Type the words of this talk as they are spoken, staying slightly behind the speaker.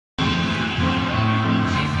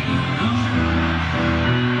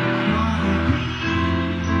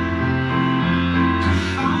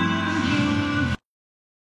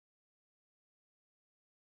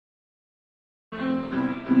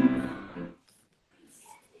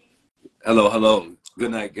Hello, hello.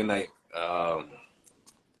 Good night, good night.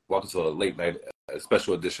 Welcome to a late night, a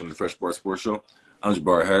special edition of the Fresh Bar Sports Show. I'm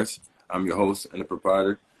Jabbar Harris. I'm your host and the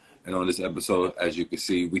proprietor. And on this episode, as you can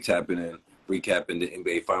see, we tapping in, recapping the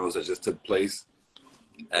NBA Finals that just took place.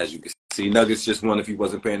 As you can see, Nuggets just won if you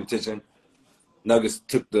wasn't paying attention. Nuggets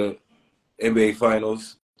took the NBA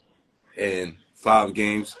Finals in 5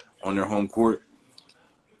 games on their home court.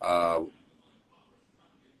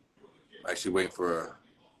 Actually waiting for a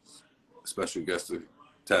special guest to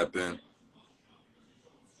tap in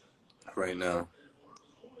right now.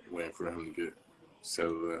 Waiting for him to get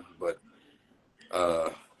settled in, but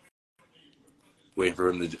waiting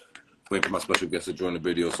for my special guest to join the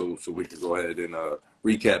video so we can go ahead and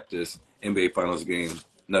recap this NBA Finals game.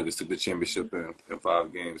 Nuggets took the championship in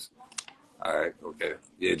 5 games. All right, okay,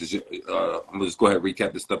 yeah. I'm gonna just go ahead and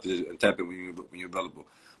recap this stuff and tap it when you're available.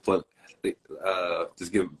 But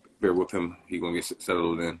just bear with him. He's gonna get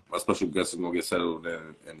settled in. My special guest is gonna get settled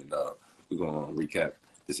in, and we're gonna recap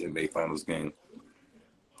this NBA Finals game.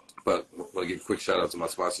 But I want to give a quick shout out to my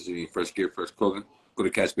sponsors. You need fresh gear, fresh clothing. Go to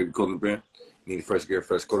Catch Baby Clothing Brand. You need fresh gear,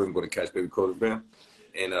 fresh clothing. Go to Catch Baby Clothing Brand.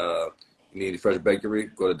 And you need a fresh bakery.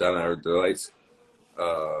 Go to Diner Delights.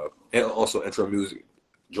 And also intro music.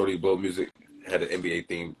 Jordy Blow Music had an NBA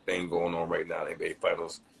theme thing going on right now. The NBA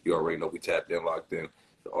Finals. You already know we tapped in, locked in.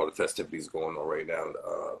 All the festivities going on right now.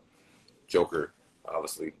 Joker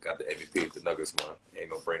obviously got the MVP of the Nuggets one.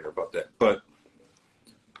 Ain't no brainer about that. But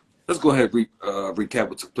let's go ahead and recap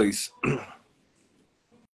what took place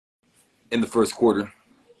in the first quarter.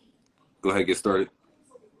 Go ahead and get started.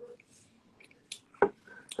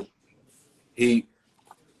 Heat,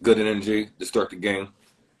 good energy to start the game.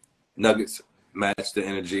 Nuggets matched the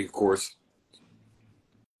energy, of course.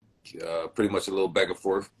 Pretty much a little back and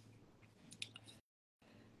forth.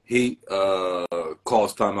 Heat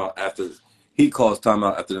calls timeout after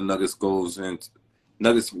the Nuggets goes in.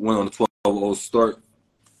 Nuggets went on a 12-0 start.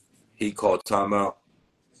 He called timeout.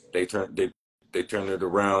 They turned it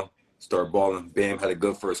around, start balling. Bam had a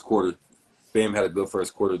good first quarter.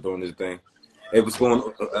 Doing his thing. Hey, what's going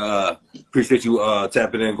on? Appreciate you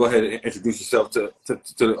tapping in. Go ahead and introduce yourself to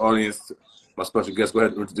the audience. My special guest, go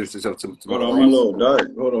ahead and introduce yourself to my audience. Hold on, I'm a little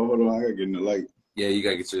dark. Hold on. I gotta get in the light. Yeah, you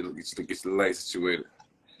gotta get the light situated.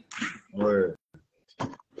 Word.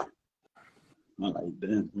 My light,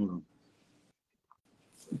 damn. Hold on.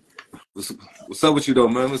 What's up with you though,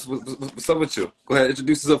 man? What's up with you? Go ahead,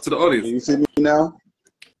 introduce yourself to the audience. Can you see me now?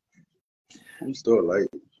 I'm still light.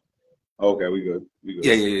 Okay, we good.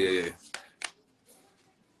 Yeah.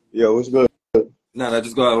 Yo, what's good? Nah,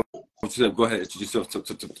 just go ahead. Go ahead, introduce yourself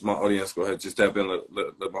to my audience. Go ahead, just tap in,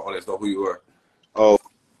 let my audience know who you are. Oh,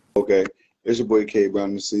 okay. It's your boy K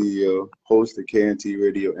Brown, the CEO, host of KNT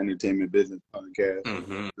Radio Entertainment Business Podcast.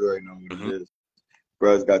 Mm-hmm. You already know what it is.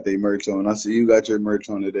 Brothers got their merch on. I see you got your merch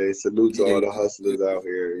on today. Salute to all the hustlers out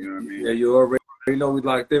here. You know what I mean? Yeah, you already know we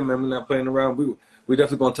locked in, man. We're not playing around. We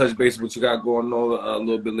definitely gonna touch base with what you got going on a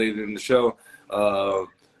little bit later in the show.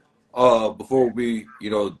 Before we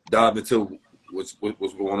dive into what's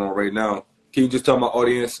going on right now, can you just tell my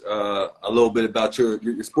audience a little bit about your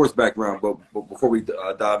sports background? But before we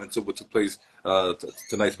dive into what took place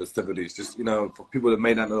tonight's festivities, just for people that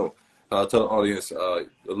may not know. Tell the audience a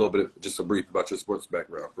little bit, just a brief about your sports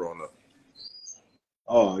background growing up.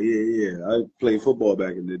 Oh, yeah. I played football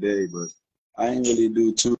back in the day, but I didn't really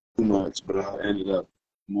do too much. But I ended up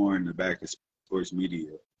more in the back of sports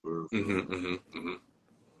media. But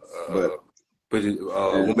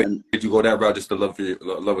what made you go that route? Just the love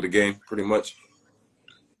of the game, pretty much.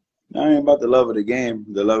 I ain't about the love of the game,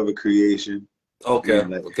 the love of creation. Okay.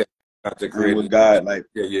 And with God,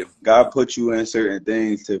 yeah. God put you in certain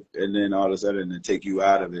things and then all of a sudden to take you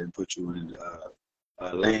out of it and put you in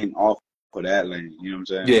a lane off of that lane. You know what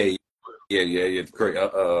I'm saying? Yeah. Great.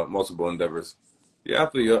 Multiple endeavors. Yeah, I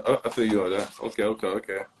feel you on that.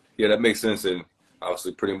 Okay. Yeah, that makes sense. And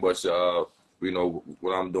obviously, pretty much,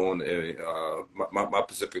 what I'm doing. My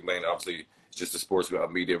Pacific lane, obviously, is just the sports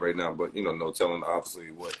media right now. But no telling, obviously,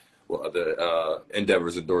 what other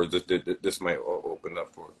endeavors and doors this might open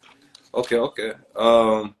up for. Okay.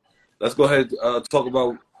 Let's go ahead and talk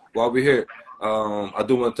about while we're here. I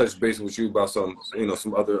do want to touch base with you about some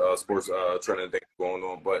other sports trending things going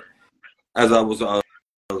on. But as I was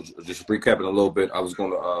just recapping a little bit, I was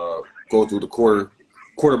going to go through the quarter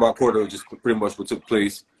by quarter, just pretty much what took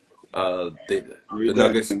place. The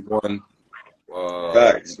Nuggets won.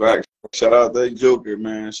 Facts. Shout out to Joker,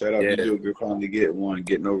 man. Shout out to Joker finally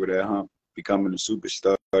getting over that hump, becoming a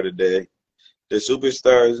superstar today. The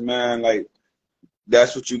superstars, man,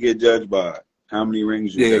 that's what you get judged by. How many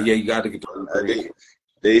rings you got. Yeah, you got to get the rings.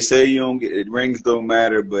 They say you don't get rings don't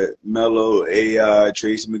matter, but Melo, AI,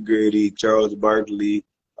 Tracy McGrady, Charles Barkley,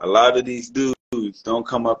 a lot of these dudes don't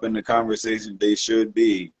come up in the conversation they should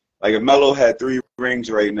be. Like if Melo had 3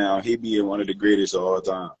 rings right now, he'd be one of the greatest of all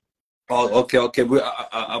time. Oh, okay. I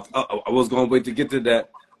was gonna wait to get to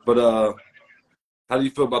that, but how do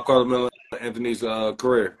you feel about Carmelo Anthony's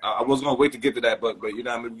career? I was gonna wait to get to that, but you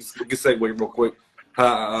know, I mean, we can segue real quick.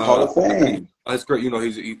 Hall of Fame. His career, you know,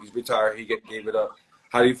 he's retired. He gave it up.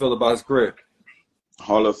 How do you feel about his career?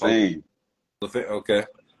 Hall of Fame. Okay.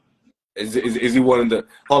 Is he one of the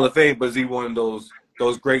Hall of Fame? But is he one of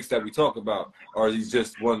those greats that we talk about, or is he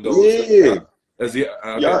just one of those? Yeah. Is he?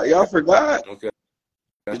 Y'all forgot? Okay.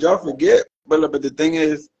 Did y'all forget? But the thing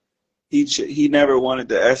is, he never wanted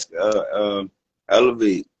to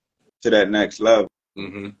elevate to that next level.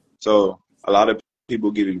 Mm-hmm. So a lot of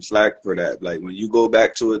people give him slack for that. Like when you go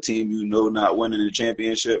back to a team, you know, not winning the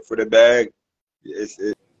championship for the bag,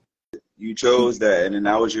 you chose that, and then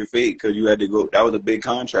that was your fate because you had to go. That was a big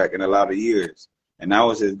contract in a lot of years, and that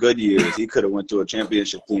was his good years. He could have went to a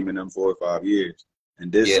championship team in them 4 or 5 years,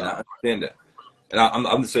 and did something. I understand that, and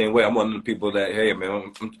I'm the same way. I'm one of the people that, hey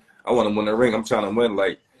man, I want to win the ring. I'm trying to win,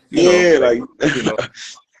 like you know.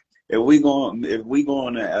 If we going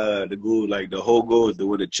to go, like the whole goal is to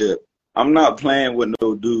win a chip. I'm not playing with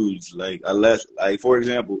no dudes unless for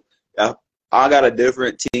example, I got a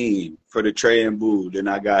different team for the Trey and Boo than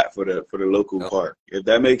I got for the local park. If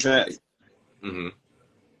that makes sense. Mm-hmm.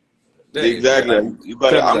 Yeah, exactly.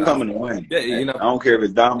 Yeah, I'm coming to win. Yeah, you know. I don't care if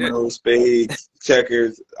it's dominoes, spades,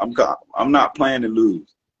 checkers. I'm not playing to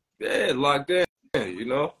lose. Yeah, locked in. You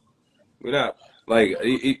know, we're not like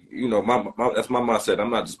you know that's my mindset. I'm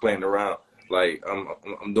not just playing around. Like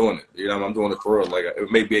I'm doing it. You know, I'm doing it for real. Like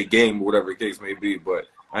it may be a game or whatever the case may be, but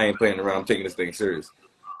I ain't playing around. I'm taking this thing serious.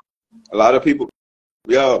 A lot of people,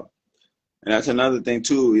 and that's another thing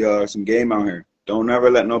too, y'all. Some game out here. Don't ever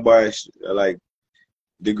let nobody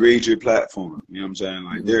degrade your platform. You know what I'm saying?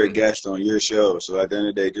 Like they're a guest on your show, so at the end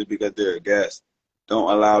of the day, just because they're a guest, don't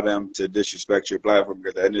allow them to disrespect your platform.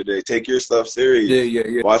 Because at the end of the day, take your stuff serious.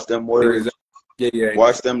 Yeah. Watch them words. Yeah.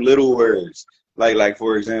 Watch them little words. Like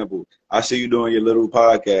for example, I see you doing your little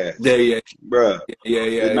podcast. Yeah. Bruh.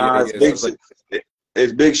 Yeah.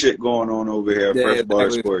 It's big shit going on over here at Fresh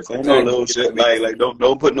Bar Sports. Ain't no little shit like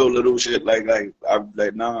don't put no little shit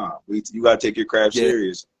nah. You gotta take your craft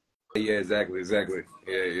serious. Yeah, exactly.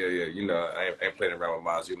 Yeah. You know, I ain't playing around with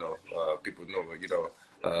mines. You know, people know. You know,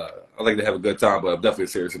 I like to have a good time, but I'm definitely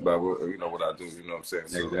serious about what I do. You know what I'm saying?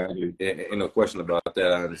 So, exactly. Ain't no question about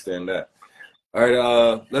that. I understand that. All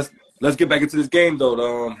right, let's get back into this game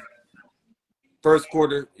though. First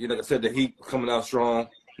quarter, you know, like I said, the Heat coming out strong.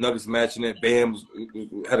 Nuggets matching it. Bam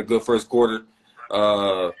had a good first quarter,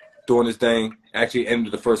 doing his thing. Actually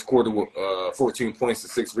ended the first quarter with 14 points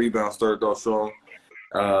and 6 rebounds, started off strong.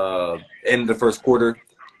 Ended the first quarter,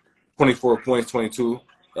 24 points, 22.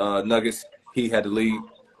 Nuggets, he had the lead.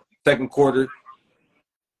 Second quarter,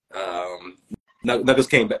 Nuggets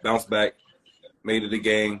came back, bounced back, made it a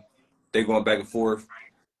game. They going back and forth.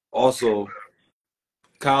 Also,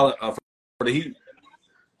 for the Heat,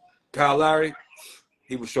 Kyle Lowry,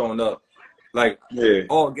 he was showing up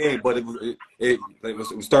all game, but it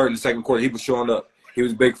was starting the second quarter. He was showing up. He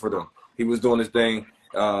was big for them. He was doing his thing.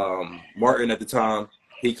 Martin at the time,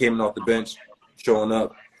 he came in off the bench, showing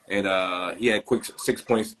up, and he had quick 6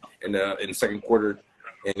 points in the second quarter,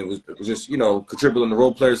 and it was just contributing the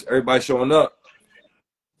role players, everybody showing up.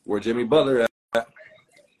 Where Jimmy Butler at?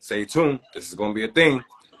 Stay tuned. This is gonna be a thing.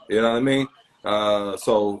 You know what I mean?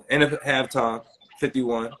 So end of halftime,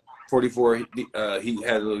 51-44. He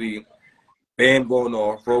had the lead. Bam going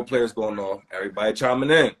off, role players going off, everybody chiming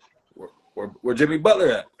in. Where Jimmy Butler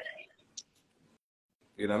at?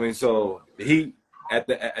 You know what I mean? So he at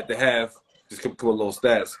the half, just come with little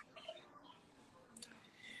stats.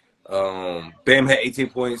 Bam had 18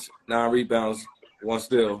 points, 9 rebounds, 1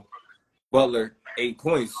 steal. Butler 8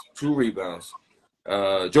 points, 2 rebounds.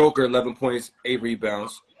 Joker 11 points, 8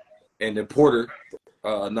 rebounds, and then Porter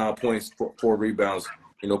 9 points, 4 rebounds.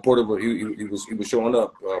 You know, Porter he was showing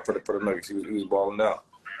up for the Nuggets. He was balling out.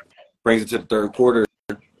 Brings it to the third quarter.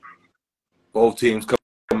 Both teams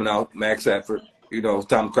coming out max effort. You know, it's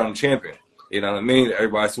time to crown champion. You know what I mean?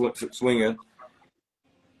 Everybody swinging.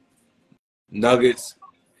 Nuggets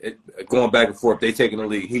going back and forth. They taking the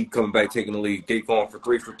lead. He coming back taking the lead. They going for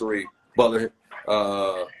 3 for 3. Butler,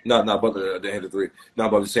 not Butler. They had the 3. No,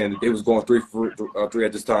 but I'm saying that they was going 3 for 3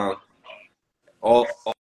 at this time. All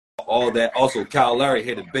that. Also, Kyle Lowry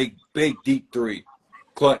hit a big deep 3.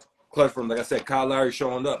 Clutch from, like I said, Kyle Lowry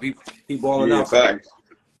showing up. He balling out. Fact.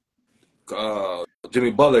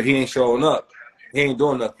 Jimmy Butler, he ain't showing up. He ain't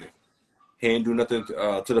doing nothing. He ain't do nothing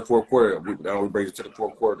to the fourth quarter. Now we bring it to the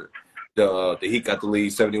fourth quarter. The Heat got the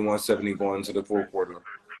lead 71-70 to the fourth quarter.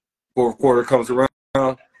 Fourth quarter comes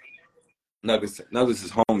around. Nuggets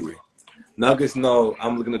is hungry. Nuggets know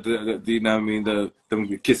I'm looking at the you know what I mean,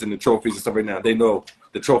 them kissing the trophies and stuff right now. They know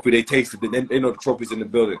the trophy they tasted. They know the trophy's in the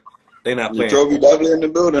building. They not playing. The trophy definitely in the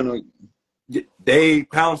building. They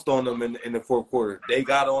pounced on them in the fourth quarter. They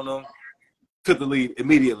got on them, took the lead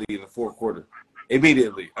immediately in the fourth quarter.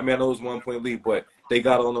 Immediately. I mean, I know it was a 1 point lead, but they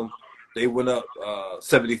got on them. They went up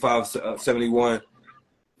 75-71.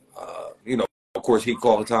 You know, of course, he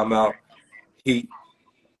called the timeout.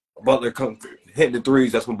 Butler come hitting the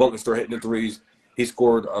threes. That's when Butler started hitting the threes. He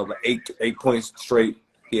scored 8 points straight.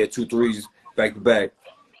 He had 2 threes back to back.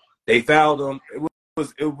 They fouled him.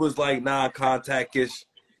 It was like non-contact-ish.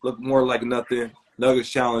 Looked more like nothing. Nuggets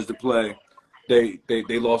challenged the play. They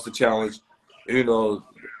lost the challenge. You know,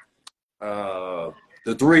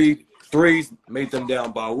 the threes made them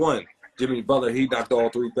down by 1. Jimmy Butler, he knocked all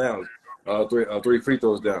 3 down. Three free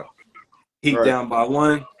throws down. Heat right. Down by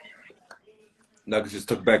 1. Nuggets just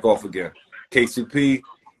took back off again. KCP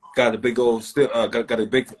got a big got a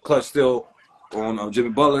big clutch still on Jimmy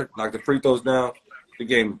Butler. Knocked the free throws down. The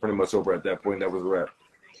game was pretty much over at that point. That was a wrap.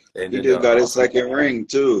 And he just got his second ring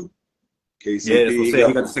too. KCP, yeah, that's what I'm saying.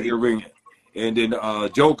 He got the second ring. And then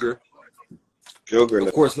Joker,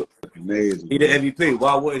 of course, amazing. He the MVP.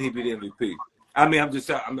 Why wouldn't he be the MVP? I mean, I'm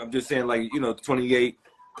just saying, like, you know, 28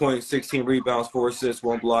 points, 16 rebounds, 4 assists,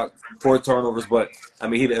 1 block, 4 turnovers. But I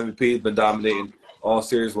mean, he the MVP. He's been dominating all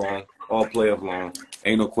series long, all playoff long.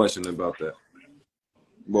 Ain't no question about that.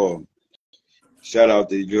 Well, shout out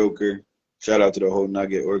to Joker. Shout out to the whole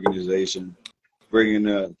Nugget organization, bringing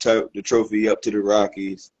the trophy up to the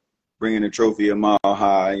Rockies, bringing the trophy a mile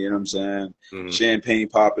high. You know what I'm saying? Mm-hmm. Champagne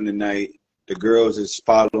popping tonight. The girls is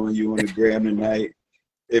following you on the gram tonight.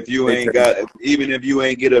 If you ain't even if you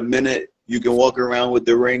ain't get a minute, you can walk around with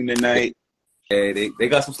the ring tonight. Yeah, they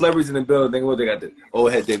got some celebrities in the building. They got the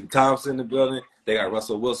old head David Thompson in the building. They got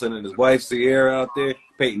Russell Wilson and his wife Sierra out there.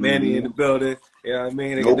 Peyton Manning in the building. You know what I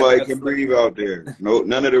mean? Nobody can breathe out there. No,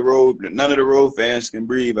 none of the road fans can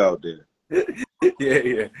breathe out there.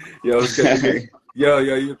 Yeah. Yo,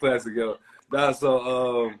 you're a classic, yo. Nah,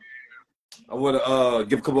 so I want to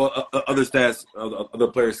give a couple other stats, other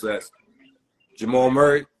player stats. Jamal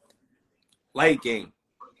Murray, light game,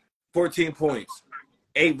 14 points,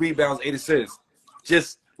 8 rebounds, 8 assists.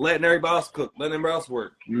 Just letting everybody else cook, letting everybody else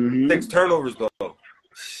work. Mm-hmm. 6 turnovers, though.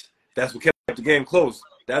 That's what kept the game close.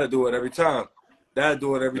 That'll do it every time. That's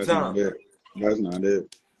time. That's not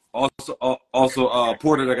it. Also,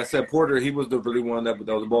 Porter, like I said, he was the really one that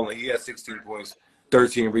was balling. He had 16 points,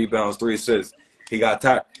 13 rebounds, 3 assists. He got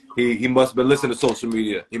tired. He must have been listening to social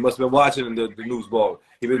media. He must have been watching the news ball.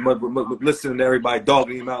 He must have been listening to everybody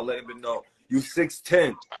dogging him out, letting him know. You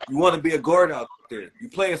 6'10". You want to be a guard out there. You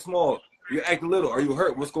playing small. You act little. Are you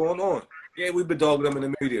hurt? What's going on? Yeah, we've been dogging them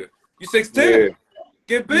in the media. You 6'10". Yeah.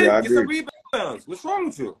 Get big. Get some rebounds. What's wrong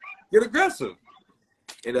with you? Get aggressive.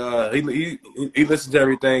 And he listened to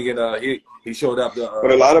everything, and he showed up.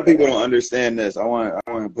 But a lot of people don't understand this. I want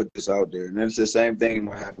to put this out there, and it's the same thing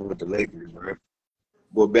what happened with the Lakers, right?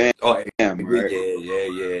 Well, Bam, right?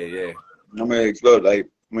 Yeah. I mean, look, like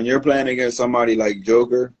when you're playing against somebody like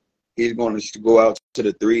Joker, he's going to go out to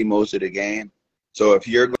the 3 most of the game. So if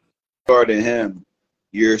you're guarding him,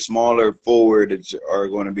 your smaller forwards are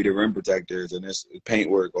going to be the rim protectors, and it's paint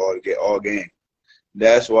work all game.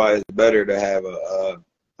 That's why it's better to have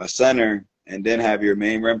a center and then have your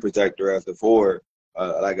main rim protector as the forward,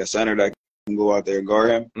 like a center that can go out there and guard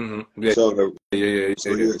him. Mm-hmm. Yeah.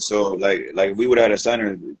 So like we would have had a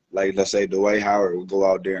center, like let's say Dwight Howard would go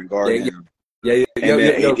out there and guard him. Yeah.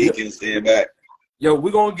 He can stand back. Yo,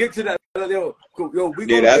 we're gonna get to that.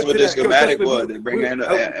 That's what the schematic was. They bring in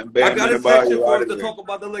and Bam in the body. For us to talk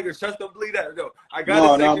about the Lakers. Just don't believe that. Yo,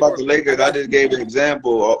 not about the Lakers. I just gave an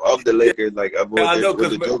example of the Lakers, like of what I know,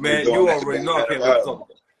 because man, you already know I can't wait to talk about that.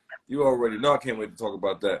 You already know I can't wait to talk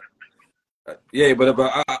about that. Yeah, but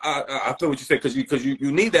I feel what you said, because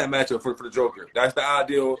you need that matchup for the Joker. That's the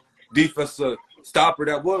ideal defensive stopper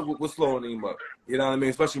that was slowing him up. You know what I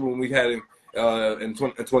mean? Especially when we had him in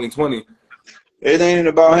 2020. It ain't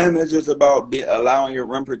about him. It's just about allowing your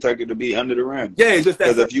rim protector to be under the rim. Yeah, it's just that.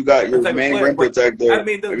 Because if you got your main rim protector,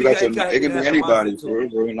 it can be anybody, as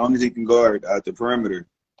long as he can guard at the perimeter.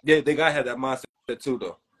 Yeah, they gotta have that mindset too,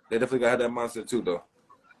 though. They definitely gotta have that mindset too, though.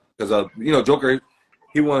 Because Joker,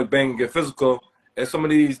 he want to bang and get physical, and some of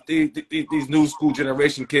these new school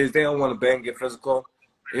generation kids, they don't want to bang and get physical.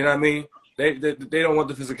 You know what I mean? They don't want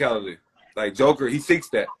the physicality. Like Joker, he seeks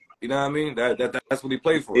that. You know what I mean? That's what he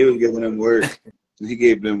played for. He was giving them work. He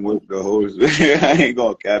gave them work the whole. I ain't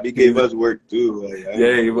gonna cap. He gave us work too. Like,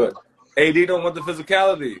 Yeah, but AD don't want the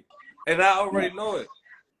physicality, and I already know it.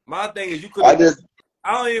 My thing is, you could have.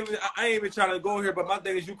 I ain't even trying to go here, but my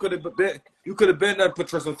thing is, you could have been there, put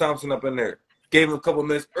Tristan Thompson up in there, gave him a couple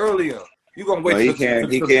minutes earlier. You gonna wait? No, he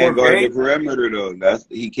can't guard the perimeter though.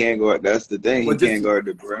 He can't guard. That's the thing. He can't guard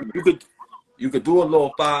the perimeter. You could do a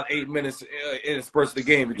little 5-8 minutes in the spurts of the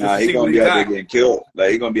game. Nah, he's gonna be out there getting killed.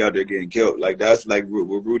 Like, he's gonna be out there getting killed. Like, that's like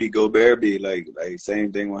what Rudy Gobert be like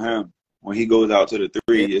same thing with him. When he goes out to the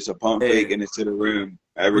three, it's a pump fake and it's to the rim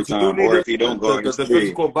every time. Or if he don't guard the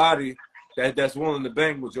physical body that's willing to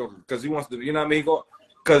bang with Joker, because he wants to. You know what I mean?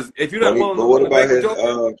 Because if you're not willing to bang with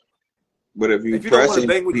Joker, but if you press him,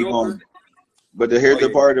 he won't. But here's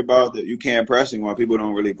the part about that: you can't press him while people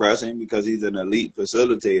don't really press him because he's an elite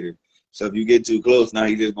facilitator. So if you get too close, now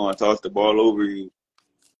he's just going to toss the ball over you.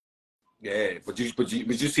 Yeah, but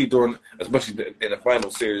you see during, especially in the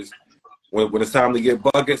final series, when it's time to get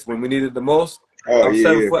buckets, when we need it the most, I'm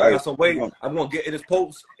 7 foot, I got some weight, I'm going to get in his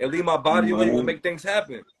post and leave my body on you and make things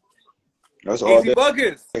happen. That's all. Easy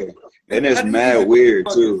buckets. And it's mad weird,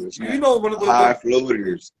 too. It's you know, high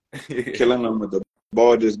floaters, killing them with the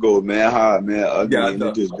ball just go mad high, mad ugly, and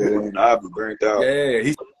it just go in. I'll be burnt out. Yeah,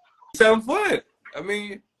 he's 7 foot. I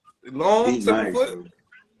mean... Long, he's nice, bro.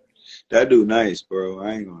 That dude nice, bro.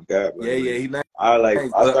 I ain't gonna cap. Yeah, he's nice. I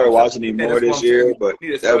started watching him more this year, but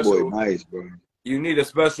that boy nice, bro. You need a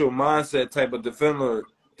special mindset type of defender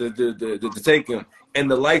to take him.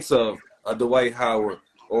 And the likes of Dwight Howard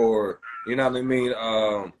or, you know what I mean,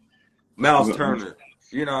 Miles Turner.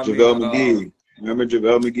 You know what I mean? JaVale McGee. Remember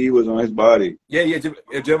JaVale McGee was on his body. Yeah,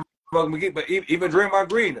 JaVale McGee, but even Draymond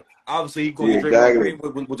Green. Obviously, he goes to Draymond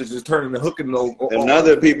Green, which is just turning the hook and no. And a lot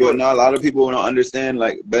of people don't understand,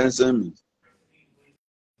 like Ben Simmons.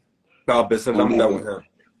 No, Ben Simmons, I'm done with him.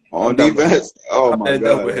 On defense, oh my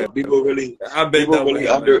God, people really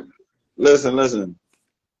Listen.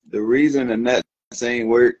 The reason the Nets ain't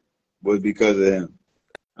work was because of him.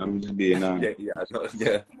 I'm just being honest.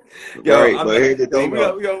 Yeah. Right, but here's the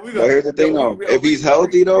thing, though. If he's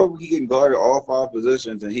healthy, though, he can guard all 5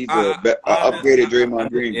 positions, and he's an upgraded Draymond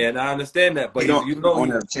Green. Yeah, and I understand that, but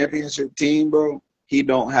on a championship team, bro, he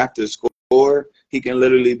don't have to score. He can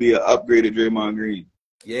literally be an upgraded Draymond Green.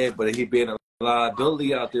 Yeah, but he being a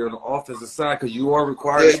liability out there on the offensive side because you are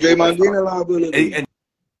required. Yeah, Draymond Green a liability. And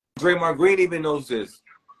Draymond Green even knows this.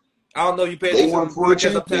 I don't know. You pay attention. They won 4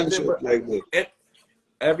 championships like this.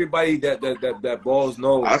 Everybody that balls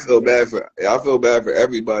knows. I feel bad for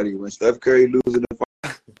everybody when Steph Curry losing the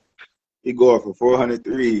fight. He going for 400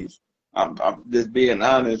 threes. I'm just being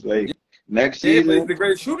honest. Like next season, but he's the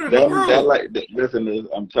greatest shooter in the world. Listen,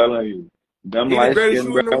 I'm telling you, them light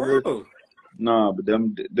skinned brothers. No, but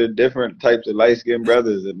the different types of light skinned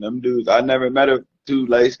brothers and them dudes. I never met 2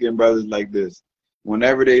 light skinned brothers like this.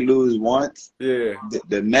 Whenever they lose once,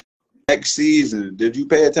 the next season, did you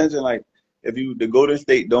pay attention? Like, if the Golden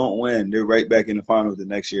State don't win, they're right back in the finals the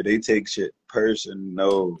next year. They take shit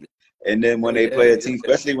personal. And then when they play a team,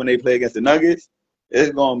 especially when they play against the Nuggets,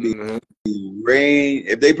 it's going to be rain.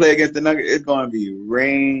 If they play against the Nuggets, it's going to be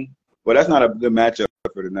rain. Well, that's not a good matchup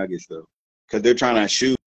for the Nuggets, though, because they're trying to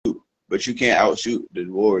shoot, but you can't outshoot the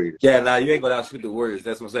Warriors. Yeah, you ain't going to outshoot the Warriors.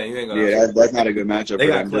 That's what I'm saying. You ain't going to that's not a good matchup for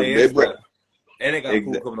them. And they got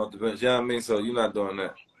Poole coming off the bench. You know what I mean? So you're not doing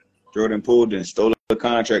that. Jordan Poole then stole the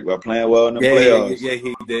contract by playing well in the playoffs. Yeah,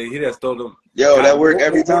 he did. He just stole them. Yo, that worked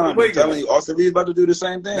every time. I'm telling you, Austin Reeves about to do the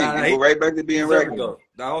same thing. He go right back to being regular.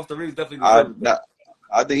 Now, Austin Reeves definitely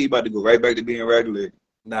I think he about to go right back to being regular.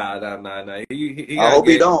 Nah. I hope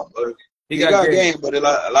he don't. He got game, but a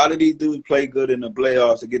lot of these dudes play good in the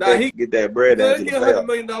playoffs to get that bread out of the playoffs. He's a $100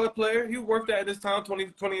 million player. He worth that at this time,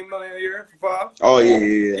 $20 million a year for 5. Oh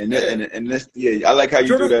yeah. And this, I like how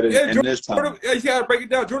you do that in this time. You gotta break it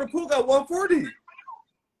down. Jordan Poole got 140.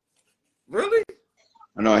 Really?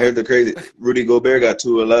 I know. Here's the crazy. Rudy Gobert got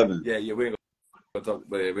 211. Yeah. We ain't gonna talk.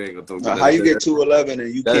 But we ain't gonna talk. About how you get 211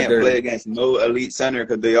 and you can't play against no elite center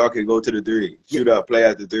because they all can go to the 3, shoot out, play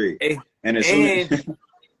at the 3,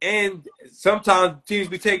 And sometimes teams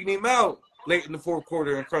be taking him out late in the 4th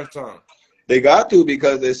quarter in crunch time. They got to,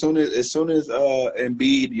 because as soon as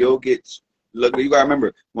Embiid, Jokic, look, you gotta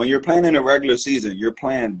remember, when you're playing in a regular season, you're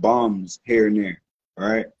playing bombs here and there,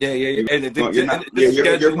 right? Yeah. You're playing some dudes here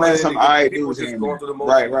and there.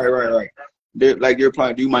 Right. Like you're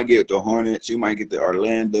playing, you might get the Hornets, you might get the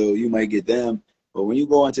Orlando, you might get them, but when you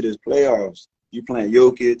go into this playoffs, you playing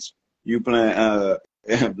Jokic, you playing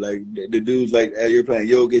like the dudes like you're playing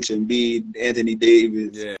Jokic, Embiid, Anthony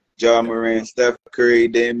Davis, Ja Morant, Steph Curry,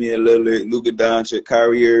 Damian Lillard, Luka Doncic,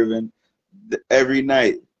 Kyrie Irving, every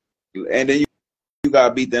night, and then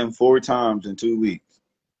gotta beat them 4 times in 2 weeks.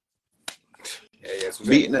 Yeah,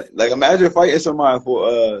 Beating it, like imagine fighting somebody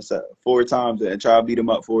for 4 times and try to beat them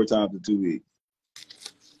up 4 times in 2 weeks.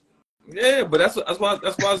 Yeah, but that's why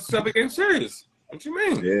it's a 7-game series. What you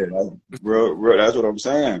mean? Yeah, bro, that's what I'm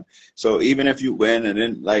saying. So even if you win, and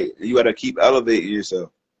then like you got to keep elevating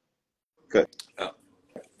yourself.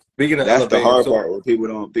 Speaking of That's the elevating, hard part. Where people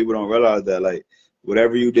don't realize that like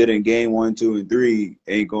whatever you did in game 1, 2, and 3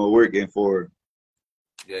 ain't gonna work in 4.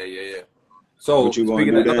 Yeah. So What you gonna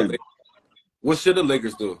speaking do of then? elevating, what should the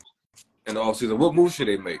Lakers do in the offseason? What moves should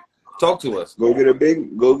they make? Talk to us. Go get a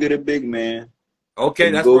big man.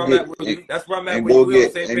 Okay, that's where I'm at with you. That's where I'm at with you. We on the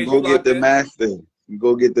same page. Go get the master.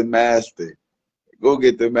 Go get the master. Go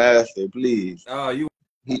get the master, please. You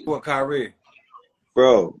want Kyrie.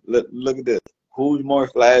 Bro, look at this. Who's more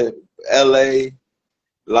flash? LA,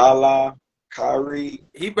 Lala, Kyrie.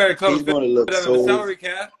 He better come He's going to look under the salary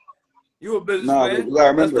cap. You a businessman. You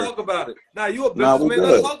gotta remember. Let's talk about it. You a businessman.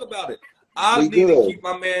 Let's talk about it. I need to keep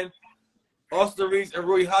my man Austin Reeves and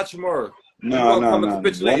Rui Hachimura. No.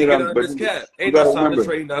 Capitulate and get under this cap. Ain't no time to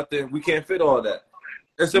trade nothing. We can't fit all that.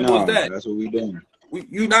 As simple as that. That's what we doing.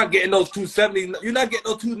 You're not getting those 270. You're not getting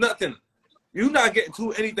no 2 nothing. You're not getting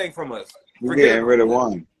 2 anything from us. We're getting rid of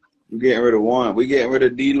one. We're getting rid of one. We're getting rid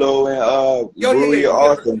of D'Lo and Rui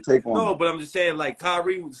Austin. Take one. No, but I'm just saying, like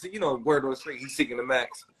Kyrie, word on the street, he's seeking the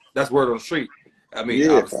max. That's word on the street. I mean,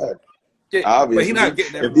 obviously. But he's not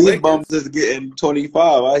getting that. If these bums is getting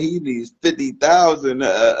 25, he needs 50,000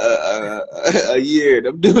 a year.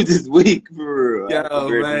 Them dudes this week for real.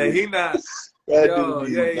 Yo, man, he not.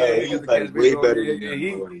 He's like way better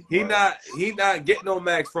than he not getting no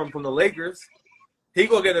max from the Lakers. He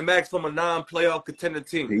gonna get a max from a non-playoff contender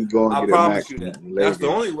team. He gonna get a max. That's the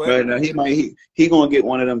only way. But no, he gonna get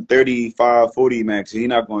one of them 35, 40 maxes. He's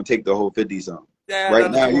not gonna take the whole 50 something. Yeah, right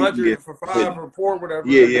now you can get for 5 or 4, whatever.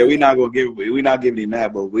 Yeah, we're not giving him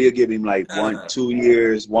that, but we'll give him like 2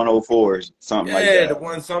 years, 104, something like that. Yeah, the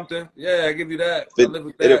one something. Yeah, I give you that. I live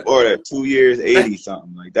with that. Or that 2 years, 80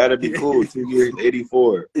 something like that'd be cool. 2 years,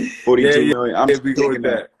 84, 42 million. I'm taking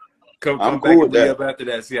that. Come I'm back cool and with be that. up after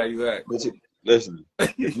that. See how you act. Listen,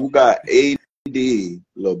 if you got AD,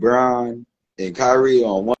 LeBron, and Kyrie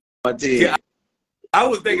on one team. Yeah, I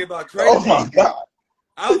was thinking about trading. Oh my God.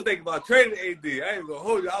 I was thinking about trading AD. I ain't gonna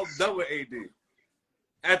hold you. I was done with AD.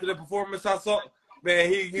 After the performance I saw,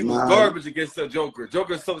 man, he was garbage against the Joker.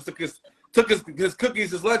 Joker took his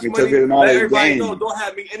cookies, his lunch money. Let everybody know. Don't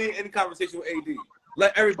have me any conversation with AD.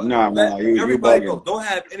 Let everybody everybody know. Don't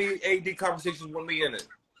have any AD conversations with me in it.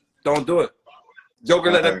 Don't do it.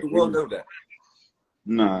 Joker let the world know that.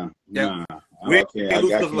 Nah. We lose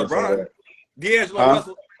because of LeBron. D'Angelo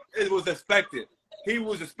Russell, it was expected. He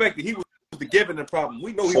was expected. He was the given the problem.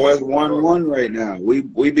 We know he was 1-1 right now.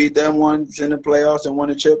 We beat them once in the playoffs and won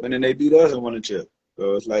a chip, and then they beat us and won a chip.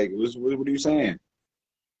 So it's like, what are you saying?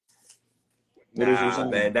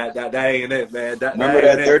 Man, that ain't it, man. Remember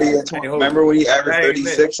that 30 and 20? Remember when he averaged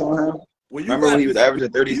 36 on him? Remember when he was averaging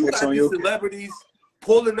 36 on you? Celebrities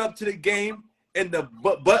pulling up to the game and the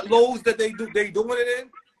butt loads that they doing it in,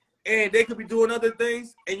 and they could be doing other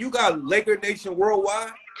things. And you got Laker Nation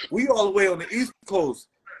worldwide. We all the way on the East Coast,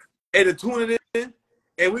 and they're tuning in,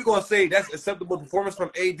 and we're gonna say that's acceptable performance from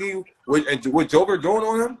AD with Joker doing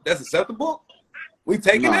on him. That's acceptable. We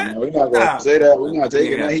taking that? No, we're not gonna say that. We're not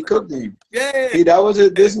taking that. He cooked him. Yeah. That was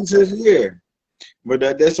this is his year, but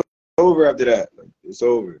that's over after that. It's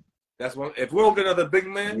over. That's what. If we don't get another big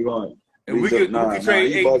man, we could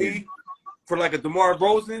trade AD bugging. for like a DeMar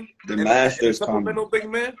DeRozan, the Masters supplemental big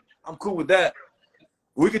man. I'm cool with that.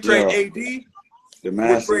 We could trade AD. The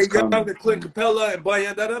Masters coming. Clint Capella and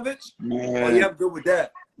Bojan Bogdanović. Man, yeah, I'm good with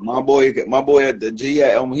that. My boy at the G. He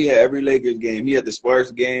had every Lakers game. He had the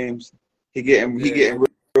Spurs games. He getting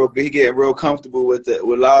real comfortable with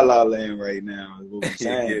La La Land right now. Is what I'm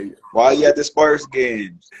saying. Why you at the Spurs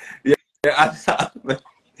games? Yeah, I saw, man.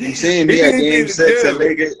 You seen me at Game 6 at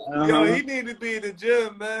Lakers? Yo, he need to be in the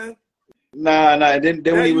gym, man. Nah. Then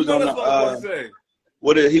when he was on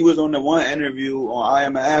the he was on the one interview on I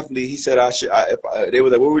Am an Athlete. He said they were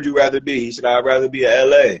like, "Where would you rather be?" He said, "I'd rather be in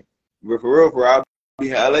LA." But for real, I'll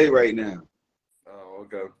be in LA right now. Oh,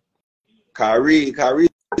 okay. Kyrie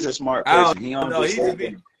is a smart person.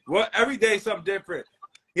 Every day something different.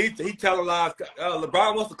 He telling lies.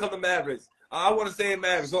 LeBron wants to come to Mavericks. I want to stay in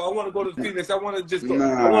Mavericks. So I want to go to Phoenix. I want to just go.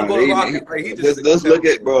 I want to go to Rockets. Right? Let's look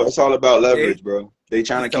at, bro. It's all about leverage, bro. They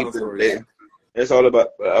trying to keep it. It's all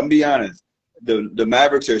about. I'm be honest. The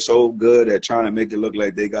Mavericks are so good at trying to make it look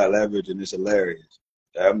like they got leverage, and it's hilarious.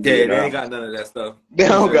 They ain't got none of that stuff. They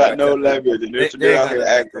don't got no leverage, and they're out here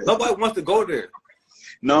acting. Nobody wants to go there.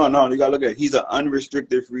 No, you gotta look at it. He's an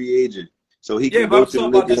unrestricted free agent. So he Yeah, can but go I'm to the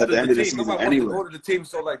talking about Lakers at the end of the team. season Nobody wants to anyway. go to the team,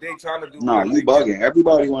 so like they trying to do No, whatever you they can. bugging.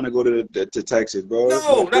 Everybody want to go to Texas, bro.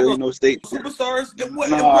 No, not There no ain't no state. superstars. In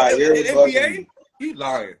Nah, you're NBA? bugging, He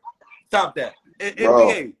lying. Stop that. In bro.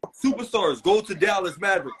 NBA, superstars go to Dallas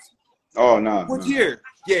Mavericks. Oh no, Which no. year?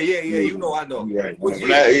 Yeah. You know, I know. Right. Which But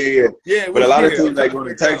year? yeah. Yeah, But a which lot of year? I'm teams that trying to go to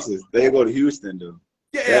figure it out. Texas, they go to Houston, though.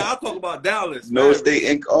 Yeah, I'll talk about Dallas No Mavericks. state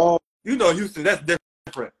Inc. Oh, You know, Houston. That's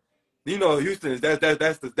different. You know, Houston is that's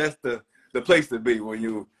the place to be when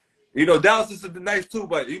you know, Dallas is nice too,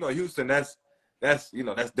 but you know, Houston that's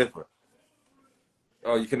different.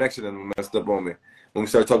 Oh, your connection done messed up on me when we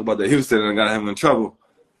start talking about the Houston and got him in trouble.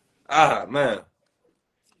 Ah man,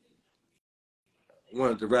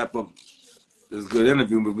 wanted to wrap up this good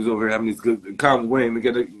interview, but we was over here having these good comments waiting to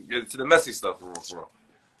get to the messy stuff for real.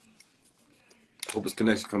 Hope his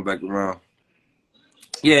connection come back around.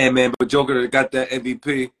 Yeah, man, but Joker got that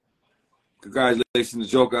MVP. Congratulations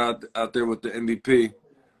to Joker out there with the MVP.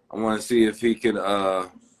 I want to see if he can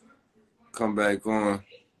come back on.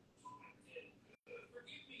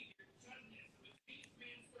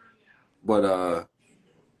 But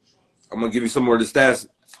I'm going to give you some more of the stats.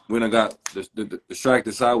 When I got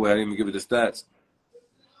distracted sideways, I didn't even give you the stats.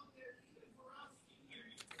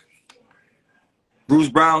 Bruce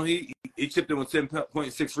Brown, he chipped in with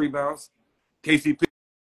 10.6 rebounds. KCP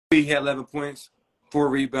had 11 points, 4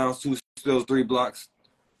 rebounds, 2 steals, 3 blocks.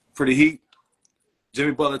 For the Heat,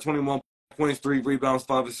 Jimmy Butler, 21 points, 3 rebounds,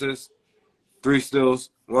 5 assists, 3 steals,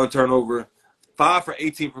 1 turnover, 5 for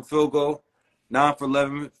 18 from field goal, 9 for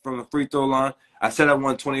 11 from the free throw line. I said I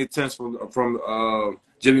won 28 attempts from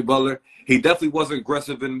Jimmy Butler. He definitely wasn't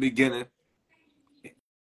aggressive in the beginning.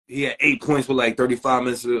 He had 8 points with like 35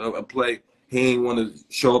 minutes of play. He ain't want to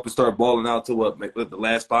show up and start balling out to the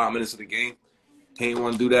last 5 minutes of the game. He ain't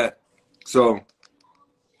want to do that. So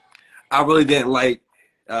I really didn't like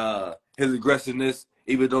his aggressiveness,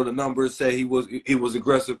 even though the numbers say he was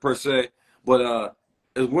aggressive per se. But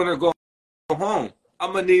as winner go home,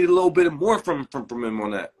 I'm gonna need a little bit more from him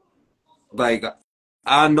on that. Like,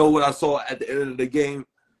 I know what I saw at the end of the game,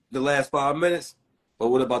 the last 5 minutes, but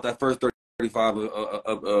what about that first 35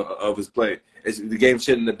 of his play? The game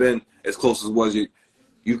shouldn't have been as close as it was.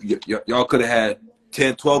 Y'all could have had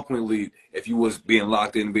 10, 12-point lead if you was being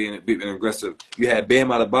locked in, being aggressive. You had Bam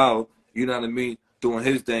Adebayo, you know what I mean, doing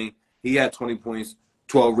his thing. He had 20 points,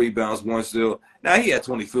 12 rebounds, 1 steal. Now, he had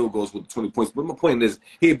 20 field goals with 20 points, but my point is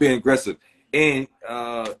he had been aggressive. And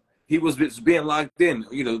he was being locked in,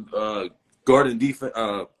 you know, guarding defense,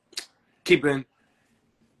 keeping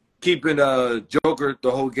Joker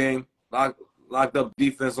the whole game, locked up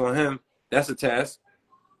defense on him. That's a task.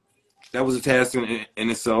 That was a task in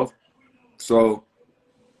itself. So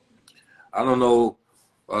I don't know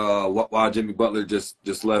why Jimmy Butler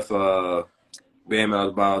just left Bam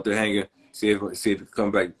out there hanging. See if he can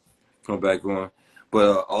come back on.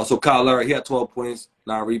 But also Kyle Lowry, he had 12 points,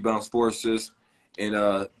 9 rebounds, 4 assists, and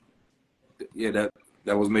yeah,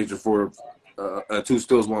 that was major for 2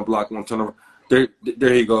 steals, 1 block, 1 turnover. There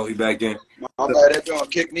you go. He back in. my bad, that gonna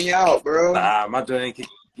kick me out, bro. Nah, my joint ain't kick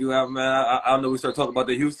you out, man. I don't know. We start talking about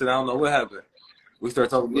the Houston. I don't know what happened. We start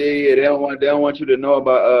talking about Yeah, they don't want you to know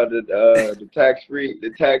about the tax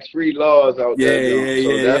free laws out there.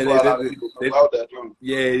 So that's why a lot of people come out that joint.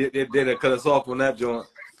 Yeah, they cut us off on that joint.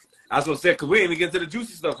 I was gonna say because we ain't even get to the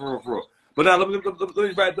juicy stuff for real. But now let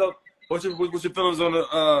me back up. What's your feelings on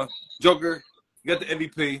the Joker? You got the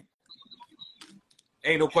MVP.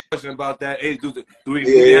 Ain't no question about that. Hey, do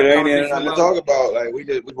we have a conversation nothing to talk about. Like we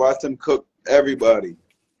watched him cook everybody.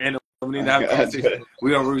 And we need to have a conversation.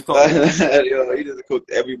 We already talked. Yo, he just cooked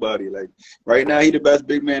everybody. Like right now, he the best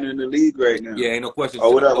big man in the league right now. Yeah, ain't no question. Oh,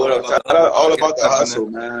 what up? Shout out all about the hustle,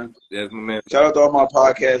 man. Yes, my man. Shout out to all my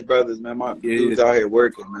podcast brothers, man. My dudes out here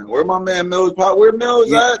working, man. Where my man Mills? Where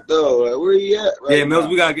Mills at though? Like, where he at? Right Mills, now?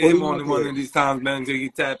 we gotta get him on one of these times, man. Until he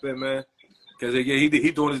tap in, man. Because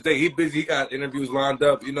he doing his thing. He busy. He got interviews lined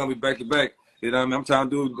up. You know me, back to back. You know what I mean? I'm trying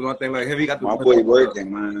to do one thing like him. He got my boy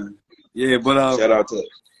working, man. Yeah, but shout out to.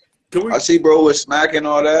 I see bro with Smack and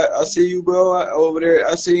all that. I see you, bro, over there.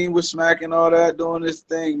 I see him with Smack and all that doing this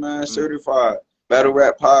thing, man. Certified battle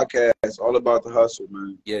rap podcast, all about the hustle,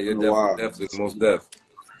 man. Yeah, you're definitely most def.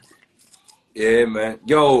 Yeah, man.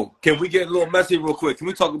 Yo, can we get a little messy real quick? Can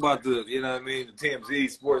we talk about the, you know what I mean, the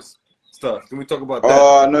TMZ sports stuff? Can we talk about that?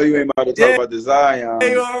 Oh, I know you ain't about to talk about the Zion.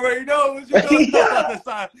 Hey, you already know what you thought about the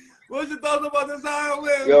Zion. What's your thoughts about the Zion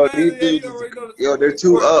win? Yo, these dudes, they're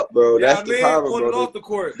too up, bro. That's the problem, bro. On and off the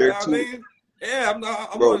court. They're too. Yeah, I'm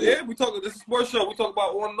on. Yeah, we talk. This is a sports show. We talk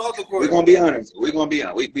about on and off the court. We're gonna be honest. We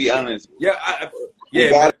be honest. Yeah,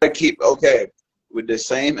 we gotta keep. Okay, with the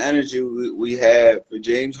same energy we had for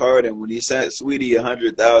James Harden when he sent Sweetie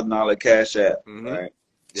 $100,000 cash app, right?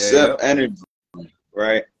 Yeah, Same energy,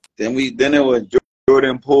 right? Then it was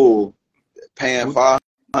Jordan Poole paying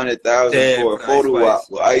 $500,000 for a photo op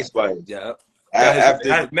with Ice Spice. Yeah.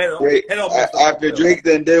 After Drake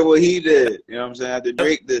then did what he did, you know what I'm saying? After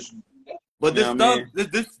Drake but this stuff,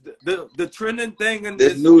 the trending thing and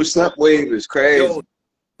this new simp wave is crazy. Yo,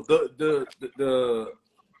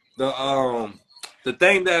 the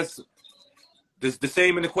thing that's the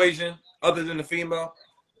same in the equation, other than the female,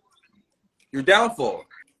 your downfall,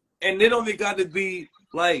 and it don't even got to be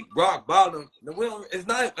like rock bottom.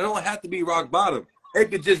 It don't have to be rock bottom. It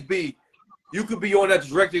could just be, you could be on that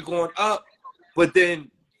trajectory going up, but then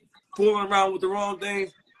fooling around with the wrong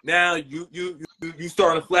things. Now you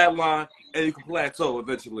start a flat line and you can plateau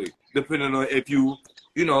eventually, depending on if you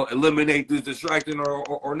eliminate this distraction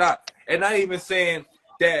or not. And not even saying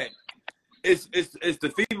that it's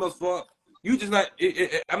the female's fault. You just not.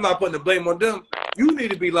 I'm not putting the blame on them. You need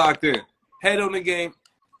to be locked in, head on the game,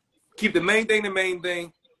 keep the main thing the main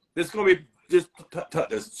thing. There's gonna be just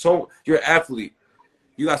so you're an athlete.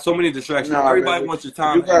 You got so many distractions. Everybody wants your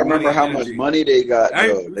time. You gotta remember how much money they got,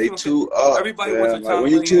 though. They too up. Everybody wants your time.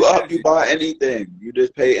 When you too up, you buy anything. You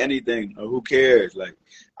just pay anything. Who cares? Like,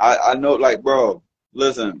 I know, like, bro,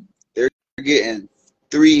 listen, they're getting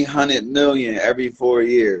 $300 million every 4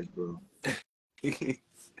 years, bro.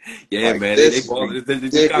 Yeah, like, man. These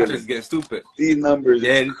contracts getting stupid. These numbers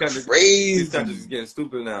are crazy. These contracts getting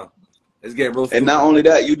stupid now. It's getting real stupid. And not only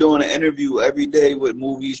that, you doing an interview every day with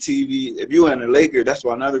movies, TV. If you in the Lakers, that's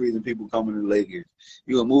why another reason people coming to the Lakers.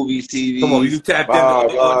 You in movies, TV. Come on, you tapped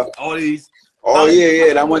into all these. Oh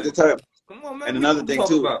yeah. I went to type. Come on, man. And another thing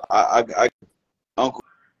too, I Uncle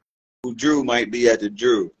Drew might be at the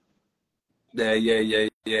Drew. Yeah.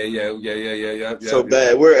 So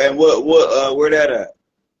bad. Where that at?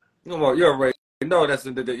 Come on, you're right. No, that's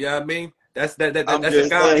the yeah. I mean. That's I'm just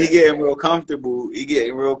saying, he getting real comfortable.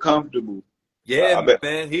 Yeah,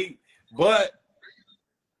 man. But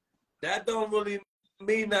that don't really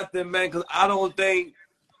mean nothing, man. Because I don't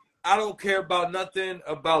care about nothing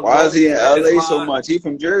about. Why is he in LA so much? He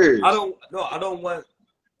from Jersey. I don't want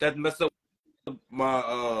that to mess up my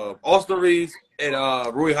Austin Reeves and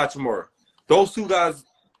Rui Hachimura. Those two guys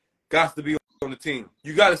got to be on the team.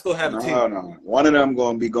 You got to still have a team. No. One of them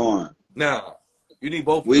gonna be gone. Now. You need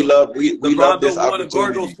both. We love this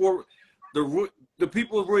opportunity. The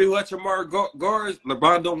people with Rui Hachimura guards,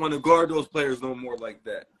 LeBron don't want to guard those players no more like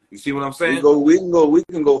that. You see what I'm saying? We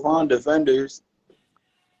can go find defenders.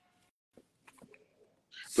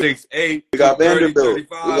 6'8". We got Vanderbilt. We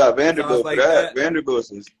 35, got Vanderbilt like for that.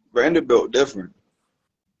 Vanderbilt different.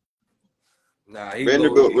 Nah,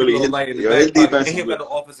 Vanderbilt really his defense. He got the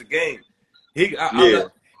offensive game. He's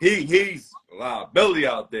a liability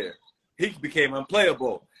out there. He became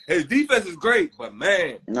unplayable. His defense is great, but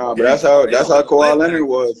man. No, but that's how Kawhi Leonard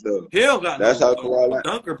was, though. He don't got no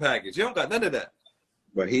dunker package. He don't got none of that.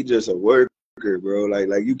 But he just a worker, bro.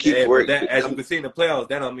 Like you keep working. As you can see in the playoffs,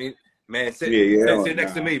 that don't mean, man, sit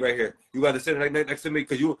next to me right here. You got to sit right next to me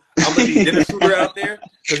because I'm gonna need Dennis Schroeder out there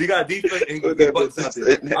because he got defense and he can get buckets out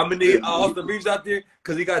there. I'm gonna need Austin Reeves out there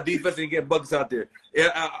because he got defense and he get buckets out there.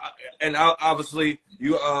 Yeah, and obviously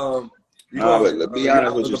you but be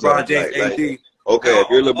honest with LeBron James, AD. Okay, if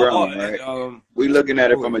you're LeBron, right? We looking at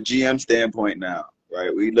it from a GM standpoint now,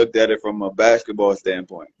 right? We looked at it from a basketball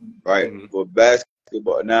standpoint, right? For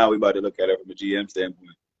basketball, now we about to look at it from a GM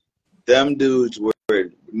standpoint. Them dudes were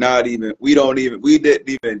not even. We didn't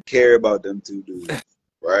even care about them two dudes,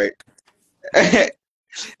 right?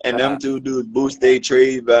 And them two dudes boost their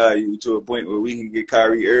trade value to a point where we can get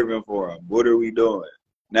Kyrie Irving for them. What are we doing?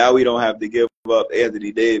 Now we don't have to give up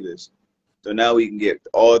Anthony Davis. So now we can get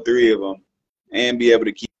all three of them and be able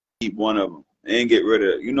to keep one of them and get rid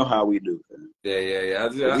of. You know how we do. Yeah.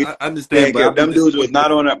 I understand. But them dudes was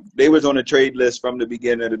not on they was on a trade list from the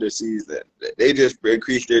beginning of the season. They just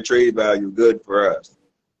increased their trade value. Good for us.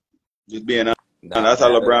 Just being honest. That's how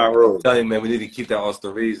LeBron rolls. I'm telling you, man, we need to keep that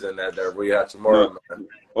Austin Reeves and that Rui Hachimura, man.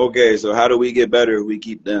 Okay, so how do we get better if we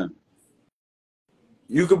keep them?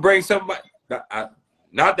 You can bring somebody.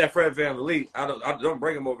 Not that Fred VanVleet. I don't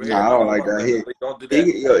bring him over here. I don't like that. Don't do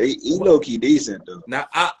that. He low key decent though. Now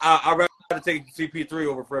I rather take CP3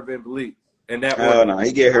 over Fred VanVleet. And that hell no,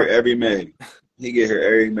 he get hurt every May. He get hurt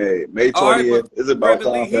every May. May 20th is about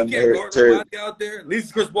time for him to hurt. Out there. At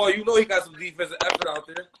least Chris Paul, you know he got some defensive effort out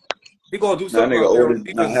there. He gonna do something. That nigga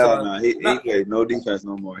older. He play no defense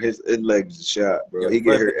no more. His legs is shot, bro. He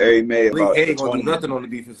get hurt every May. About he ain't gonna do nothing on the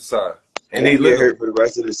defensive side. And he get hurt for the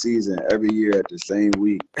rest of the season every year at the same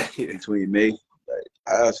week between May. Like,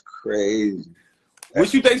 that's crazy.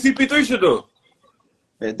 What you think CP3 should do?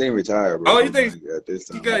 Man, they retire, bro. Oh, you think at this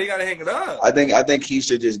time. you gotta hang it up? I think he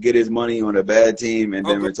should just get his money on a bad team and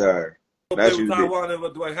then retire. That's what Taiwan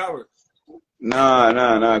and Dwight Howard.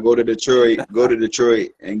 Nah. Go to Detroit. Go to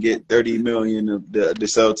Detroit and get 30 million to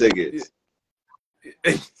sell tickets.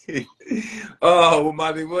 Oh, well,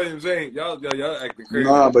 Monty Williams ain't y'all acting crazy.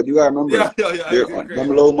 Nah, but you gotta remember, yeah, them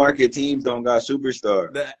low market teams don't got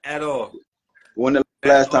superstars at all. When the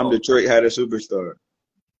last time Detroit had a superstar?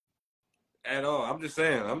 At all. I'm just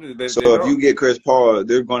saying. So if you get Chris Paul,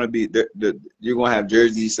 they're gonna be you're gonna have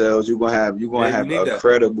jersey sales. You're gonna have a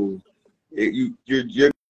credible.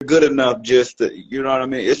 You're good enough just to, you know what I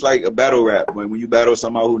mean. It's like a battle rap when you battle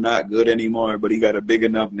somebody who's not good anymore, but he got a big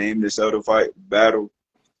enough name to sell the fight battle.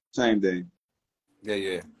 Same thing.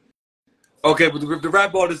 Yeah. Okay, but to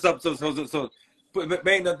wrap all this up, so the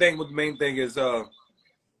main thing is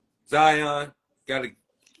Zion got to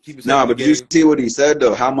keep his. Nah, but did you see what he said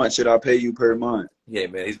though? How much should I pay you per month? Yeah,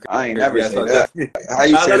 man, he's crazy. I ain't never say that. How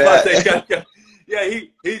you say that? Yeah,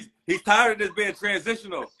 he's tired of this being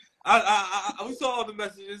transitional. We saw all the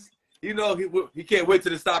messages. You know, he can't wait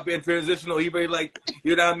till it stop being transitional. He really like,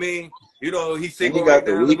 you know what I mean? You know, he's single. And he got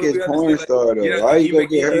the weakest porn star though. You know, why you gonna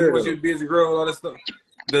get hurt? He wants you to be his girl and all that stuff.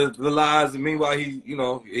 The lies, and meanwhile he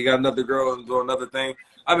got another girl and doing another thing.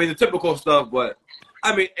 I mean, the typical stuff, but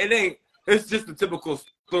I mean, it's just the typical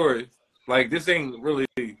story. Like, this ain't really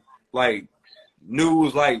like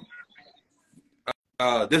news. Like,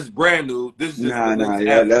 this is brand new. This is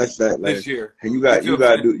that's that. Like, this year. And you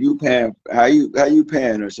paying you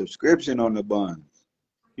paying a subscription on the buns?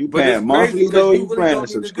 You paying monthly though? You paying a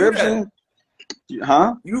subscription?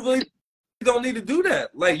 Huh? You really don't need to do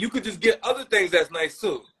that. Like, you could just get other things that's nice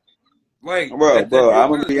too. Like, bro, I'm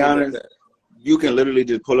gonna be honest. You can literally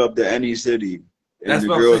just pull up to any city, and the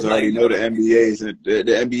girls already know the NBA's and the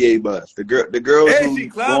NBA bus. The girls who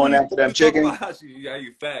going after them chickens.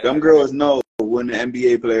 Them girls know when the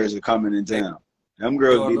NBA players are coming in town. Them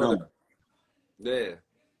girls be knowing. Yeah.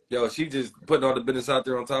 Yo, she just putting all the business out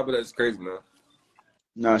there on top of that. It's crazy, man.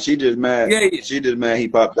 No, she just mad. Yeah. She just mad he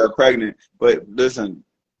popped up pregnant. But listen,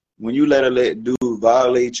 when you let a dude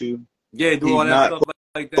violate you, do all that stuff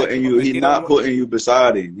like that. He's not putting you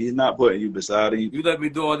beside him. He's not putting you beside him. You let me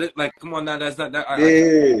do all this. Like, come on now, that's not that.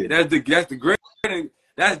 Yeah. That's the great.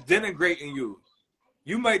 That's denigrating you.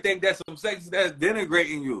 You might think that's some sex. That's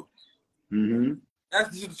denigrating you. Mm-hmm.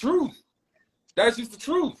 That's just the truth. That's just the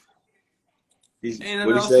truth. He said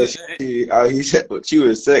she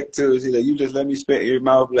was sick too. She like, you just let me spit in your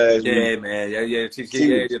mouth last week. Yeah, man. Yeah.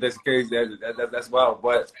 That's crazy. That's wild.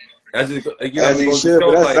 But that's just, as he should.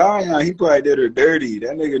 But that's Zion. He probably did her dirty.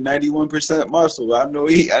 That nigga 91% muscle. I know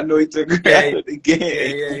he took her out of the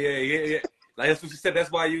game. Yeah. Like, that's what she said.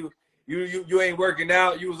 That's why you ain't working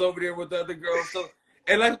out. You was over there with the other girls. So,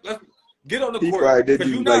 and let's get on the court. He probably did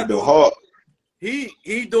you like the Hawk. He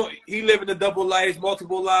living the double lives,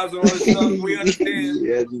 multiple lives, and all this stuff. We understand.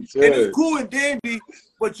 Yeah, and it's cool and dandy,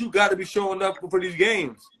 but you got to be showing up for these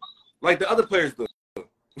games, like the other players do.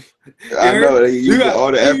 I know you got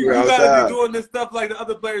all the effort outside. You got to be doing this stuff like the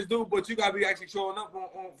other players do, but you got to be actually showing up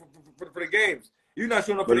for the games. You're not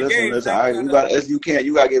showing up for the games. Listen,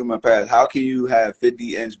 you got to give him a pass. How can you have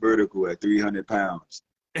 50-inch vertical at 300 pounds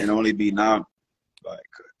and only be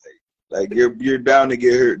like you're bound to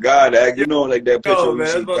get hurt. God, you know, like that picture. No, man,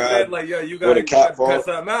 that's what I'm saying. Like, you got to cut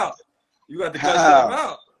something out. You got to cut something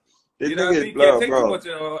out. This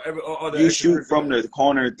nigga, you shoot from the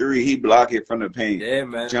corner 3, he block it from the paint. Yeah,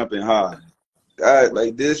 man. Jumping high. God,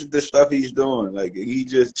 like, this is the stuff he's doing. Like, he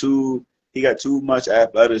got too much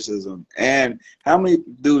athleticism. And how many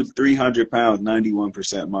dudes 300 pounds,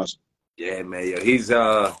 91% muscle? Yeah, man. Yeah, he's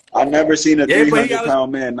I never seen a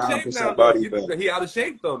 300-pound man 9% body fat. He out of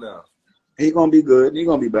shape though now. He gonna be good. He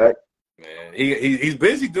gonna be back. Man, he's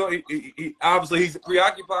busy doing. He obviously he's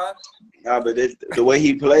preoccupied. Nah, but the way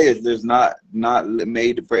he plays, there's not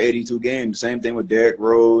made for 82 games. Same thing with Derrick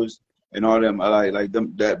Rose and all them. Like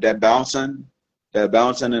them that bouncing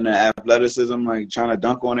and the athleticism, like trying to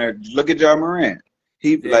dunk on there. Look at Ja Morant.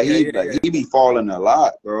 He be falling a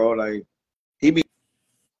lot, bro. Like he be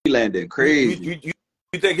landing crazy.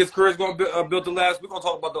 You think his career is gonna build to last? We're gonna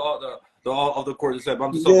talk about the all of the court and stuff.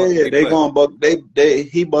 I'm just they gonna buck.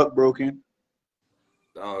 He buck broken.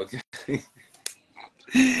 Oh, okay.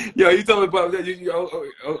 Yo, you told me about that.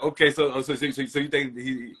 Okay, so you think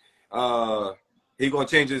he gonna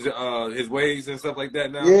change his ways and stuff like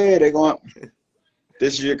that now? Yeah, they going.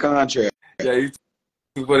 This is your contract. Yeah,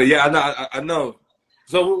 I know.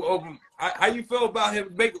 So, how you feel about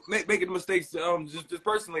him making mistakes? Just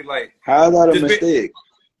personally, like. How is that a mistake?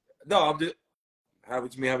 No, I'm just.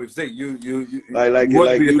 what you mean? How mistake? You want to like be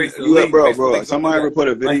the face of the you league. bro, Face of the bro. league. Don't do Somebody ever that. put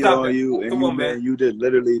a Like, video stop on that. you and Come on, man. you just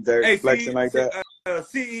literally there Hey, flexing like that?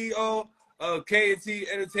 CEO K&T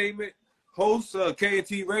Entertainment, host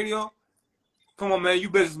K&T Radio. Come on, man. You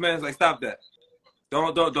businessmen, like stop that.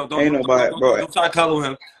 Don't Ain't nobody, bro. try to color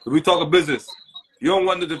him. We talking business. You don't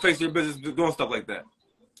want to face your business doing stuff like that.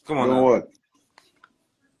 Come on Doing now. what?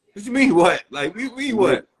 What you mean what? Like we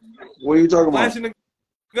what? What are you talking about? Flashing the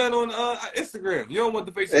gun on Instagram. You don't want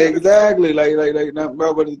to face Exactly, like,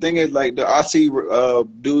 bro. But the thing is, like, I see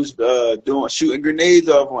dudes shooting grenades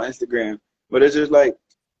off on Instagram, but it's just like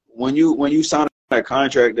when you sign a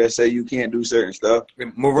contract that say you can't do certain stuff,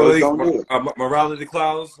 don't do it. Morality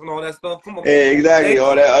clouds and all that stuff. Come on, exactly,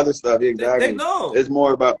 all that other stuff. Exactly, they know. It's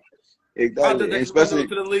more about exactly, and especially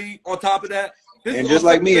to the league. On top of that, and just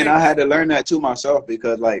like me, and I had to learn that too myself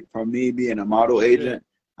because, like, from me being a model agent,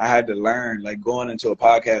 I had to learn, like, going into a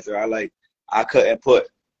podcaster, I couldn't put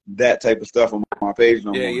that type of stuff on my page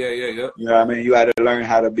no more. Yeah. You know what I mean? You had to learn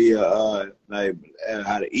how to be how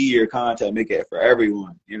to eat your content, make it for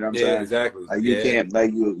everyone. You know what I'm saying? Yeah, exactly. Like, you can't,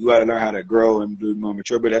 like, you got to learn how to grow and be more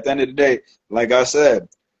mature. But at the end of the day, like I said,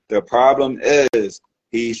 the problem is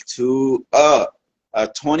he's too up. A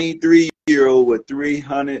 23-year-old with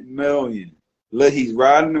 300 million. Look, he's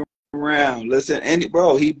riding around. Listen, and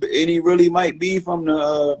he really might be from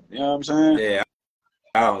the, you know what I'm saying? Yeah,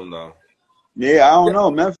 I don't know. Yeah, I don't know.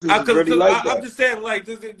 Memphis is really like that. I'm just saying, like,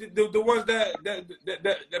 the ones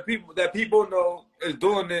that people know is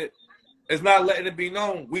doing it, is not letting it be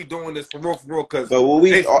known. We doing this for real. Cause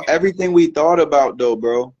but everything we thought about though,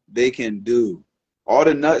 bro, they can do. All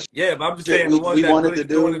the nuts. Yeah, but I'm just saying the ones that really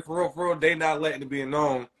doing it for real, they not letting it be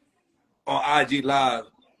known on IG Live.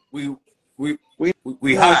 We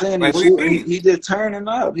hot. Like, he just turning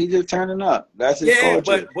up. He just turning up. That's his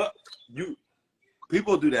culture. but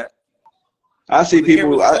people do that. I see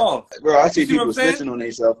people. I see people snitching on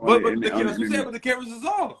themselves. But the cameras is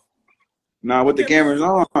off. Nah, with the cameras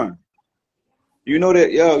on. You know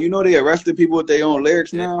that, you know they arrested people with their own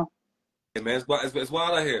lyrics now. Yeah, man, it's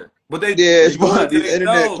wild out here. But it's wild. The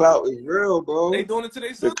internet clout is real, bro. They doing it to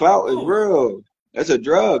themselves. The clout is real. That's a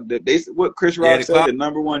drug. What Chris Rock said, the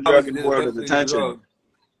number one drug in the world is attention.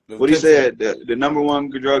 What he said, the number one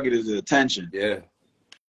drug is attention. Yeah.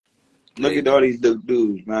 Look at all these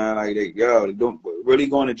dudes, man. Like, they don't really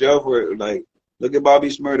going to jail for it. Like, look at Bobby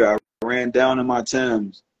Smurda. I ran down on my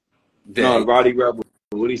Timbs. No, Roddy Rebel.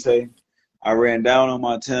 What'd he say? I ran down on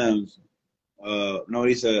my Timbs. No,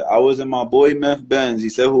 he said, I was in my boy Meth Benz. He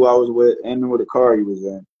said who I was with and what the car he was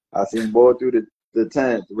in. I seen him boy through the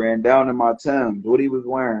tent, ran down in my Timbs, what he was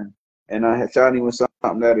wearing, and I had shot him with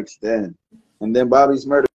something that extend. And then Bobby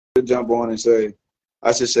Smurda jump on and say,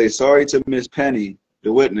 I should say sorry to Miss Penny,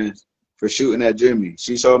 the witness, for shooting at Jimmy.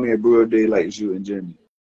 She saw me at broad daylight shooting Jimmy.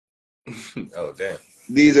 Oh, damn.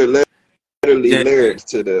 These are literally lyrics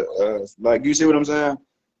to the, like, you see what I'm saying?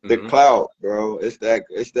 The clout, bro. It's that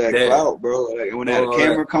clout, bro. Like, when that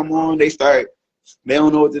camera come on, they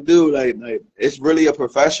don't know what to do. Like it's really a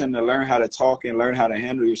profession to learn how to talk and learn how to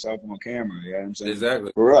handle yourself on camera. You know what I'm saying?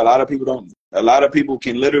 Exactly. For real, a lot of people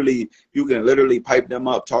can you can literally pipe them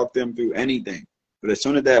up, talk them through anything. But as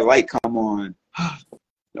soon as that light come on,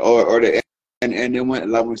 and then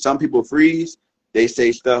when some people freeze, they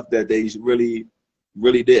say stuff that they really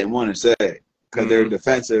didn't want to say because they're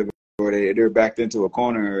defensive. Or they're backed into a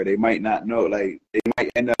corner, or they might not know. Like, they might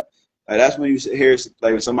end up. Like, that's when you hear,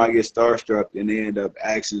 like, when somebody gets starstruck and they end up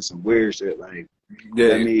asking some weird shit, like,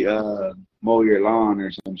 let me mow your lawn or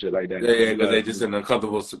some shit like that. Yeah, because they just in an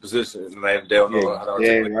uncomfortable position. Like, they don't know how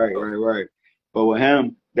to right. But with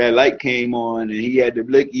him, that light came on and he had the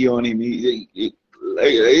blicky on him.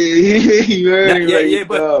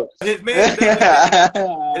 But his man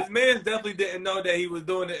definitely didn't know that he was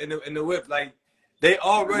doing it in the whip. Like, they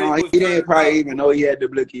already. No, he didn't probably even know he had the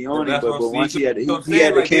blicky on him, but once he had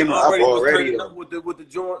the camera up already.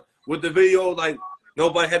 With the video, like,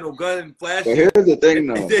 nobody had no gun and flash. But here's the thing,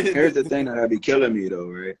 though. Here's the thing that be killing me, though,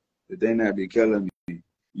 right? The thing that be killing me.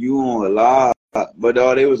 You on live, but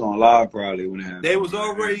they was on live probably when it happened. They was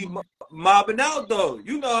already mobbing out, though.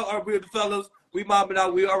 You know, our weird fellas, we mobbing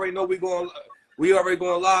out. We already know we already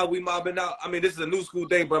going live. We mobbing out. I mean, this is a new school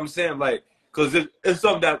thing, but I'm saying, like, because it's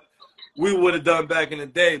something that we would have done back in the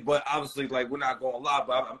day, but obviously, like, we're not going live.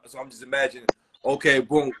 So I'm just imagining, okay,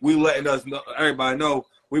 boom, we letting everybody know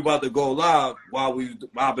we about to go live while we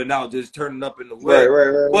mobbing out, just turning up in the whip.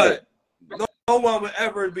 Right. But no one would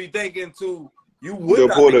ever be thinking you would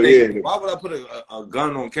not be thinking, why would I put a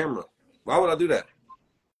gun on camera? Why would I do that?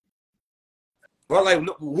 Well, like,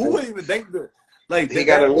 who would even think that? Like He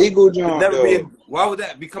got a legal could joint never be. though. Why would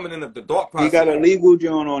that be coming in the thought He got process? a legal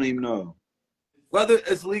joint on him though. Whether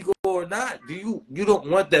it's legal or not, you don't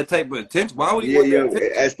want that type of attention? Why would he Yeah, want that yeah.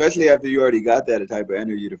 attention? Especially after you already got that type of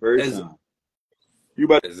energy the first As, time. You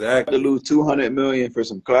about to exactly. lose 200 million for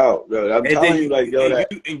some clout. Yo, I'm And then telling you, like, yo,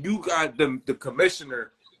 that you got the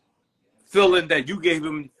commissioner feeling that you gave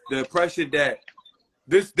him the impression that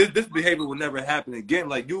this behavior will never happen again.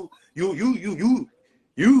 Like you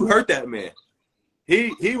hurt that man.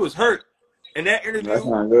 He was hurt. In that that's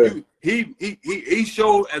interview, not good. he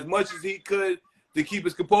showed as much as he could to keep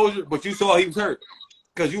his composure, but you saw he was hurt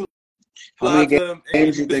because you How many lied to him and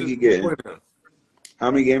games you you think he getting? disappointed him.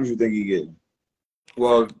 How many games you think he getting?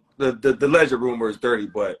 Well, the legend rumor is dirty,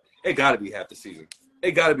 but it got to be half the season.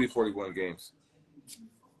 It got to be 41 games.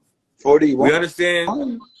 41. We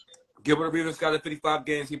understand. Gilbert Arenas got 55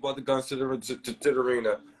 games. He brought the guns to the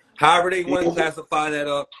arena. However they want to classify that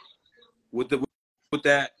up with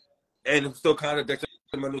that, and it's still kind of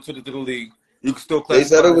detrimental to the league. You can still classify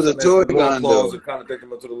They said it was a toy gun though. and kind of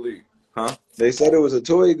detrimental to the league, huh? They said it was a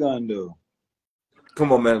toy gun though.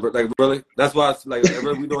 Come on, man. Like really? That's why it's like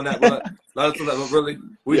really we doing that. Really?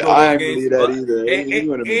 We Yeah, doing I those ain't games. believe that either. And He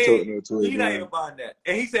wouldn't have been talking no toy he not even gun. buying that.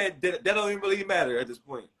 And he said that don't even really matter at this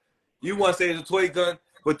point. You want to say it's a toy gun,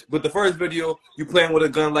 but the first video you playing with a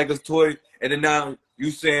gun like it's a toy, and then now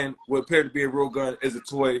you saying what appeared to be a real gun is a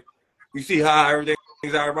toy. You see how everything's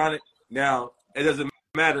ironic? Now it doesn't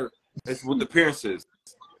matter. It's what the appearance is.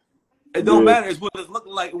 It don't matter. It's what it's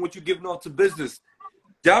looking like and what you're giving off to business.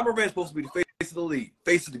 John Moran's supposed to be the face of the league,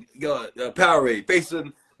 face of the Powerade, face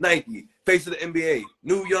of Nike, face of the NBA,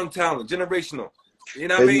 new young talent, generational. You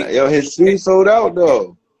know what I mean? Yo, his shoes sold out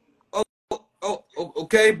though. Oh,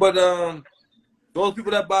 okay, but those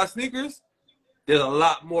people that buy sneakers, there's a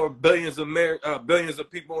lot more billions of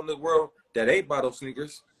people in the world that ain't buy those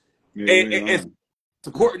sneakers and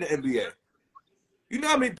supporting the NBA. You know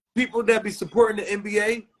how many people that be supporting the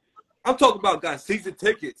NBA? I'm talking about got season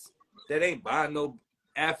tickets that ain't buying no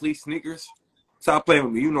athlete sneakers. Stop playing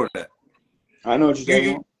with me. You know that. I know what you're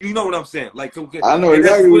talking about. You know what I'm saying. Like, okay, I know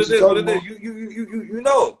exactly what you're talking about. You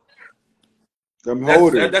know. Them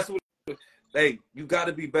holders. That's what. Hey, you got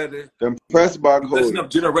to be better. Them press box holders. Listen up,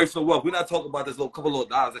 generational wealth. We're not talking about this couple of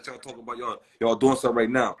dollars that y'all talking about. Y'all doing something right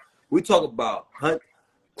now. We talk about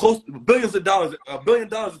close to billions of dollars, $1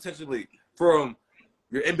 billion essentially from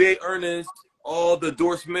your NBA earnings, all the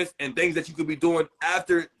endorsements and things that you could be doing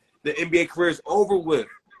after the NBA career is over with.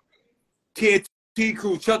 TNT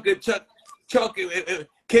crew, Chuck,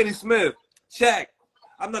 Kenny Smith, Shaq.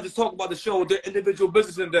 I'm not just talking about the show, their individual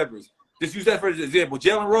business endeavors. Just use that for example.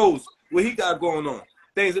 Jalen Rose, what he got going on,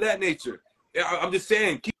 things of that nature. I'm just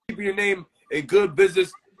saying, keeping your name in good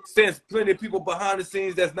business sense. Plenty of people behind the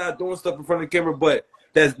scenes that's not doing stuff in front of the camera, but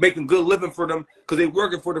that's making good living for them because they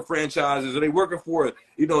working for the franchises or they working for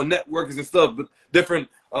networks and stuff, but different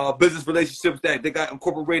business relationships that they got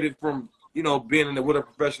incorporated from being in whatever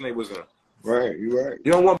profession they was in. Right, you're right.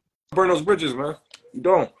 You don't want to burn those bridges, man. You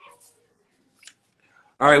don't.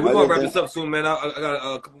 All right, we're gonna wrap this up soon, man. I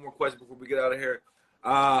got a couple more questions before we get out of here.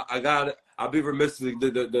 I'll be remiss to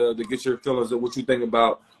get your feelings of what you think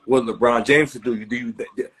about what LeBron James should do.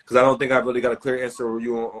 Because I don't think I really got a clear answer for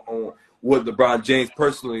you on what LeBron James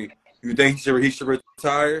personally. You think he should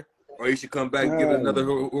retire or he should come back and give it another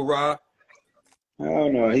hurrah? I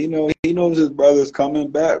don't know. He knows his brother's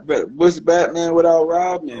coming back, but what's Batman without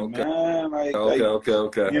Robin, man? Like, okay.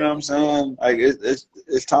 You know what I'm saying? Like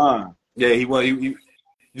it's time. Yeah,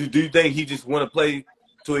 do you think he just want to play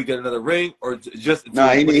till he get another ring, or just?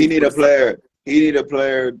 He need a player. He need a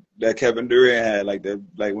player that Kevin Durant had, like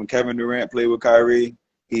when Kevin Durant played with Kyrie,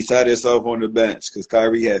 he sat himself on the bench because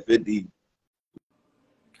Kyrie had 50.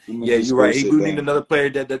 Yeah, you're right. He do need another player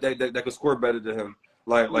that could score better than him.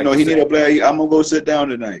 Like he need a player. I'm gonna go sit down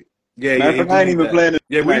tonight. Yeah, I ain't even playing tonight.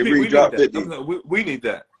 Yeah, we dropped need 50. that. We need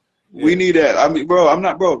that. Yeah. We need that. I mean, bro, I'm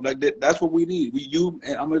not broke. Like that's what we need.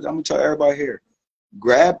 And I'm gonna tell everybody here,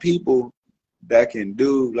 grab people that can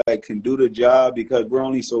do the job because we're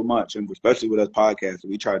only so much, and especially with us podcasting,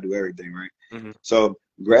 we try to do everything, right? Mm-hmm. So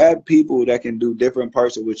grab people that can do different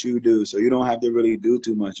parts of what you do, so you don't have to really do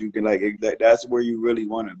too much. You can that's where you really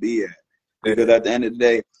want to be at, because at the end of the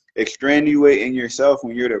day, extenuating yourself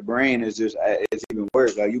when you're the brain is it's even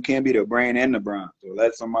worse. Like you can't be the brain and the brawn. So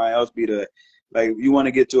let somebody else be the you want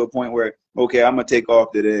to get to a point where okay, I'm gonna take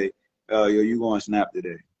off today. You gonna snap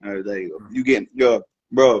today? You get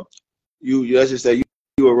bro. Let's just say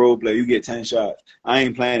you a role player. You get 10 shots. I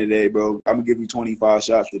ain't playing today, bro. I'm gonna give you 25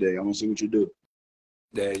 shots today. I'm gonna see what you do.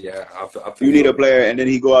 Yeah, yeah. I feel You need you a on that. player, and then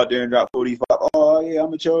he go out there and drop 45. Oh yeah, I'm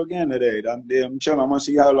gonna chill again today. I'm chilling. I'm gonna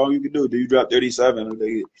see how long you can do. Do you drop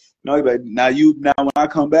 37? No, he like now when I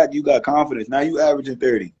come back, you got confidence. Now you averaging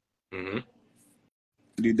 30. Hmm.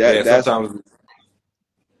 Dude, Yeah, that's sometimes.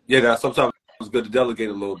 Yeah, sometimes it's good to delegate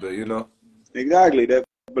a little bit, you know. exactly that.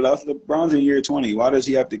 But that's LeBron's in year 20. Why does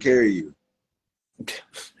he have to carry you?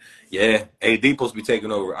 Yeah, AD supposed to be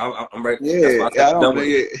taking over. I'm ready. That's Yeah, why I said I I'm don't done with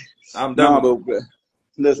think him. it. I'm done with No, him. but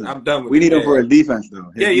listen, I'm done with we him. need him for Yeah, his defense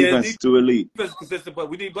though. His yeah, yeah. defense is too elite. Defense is consistent, but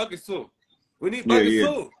we need buckets too. We need Yeah, buckets yeah.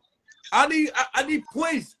 too. I need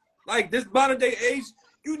points. Like this modern day age,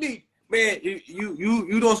 you need man.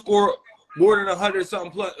 You don't score more than 100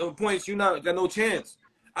 something points. You not got no chance.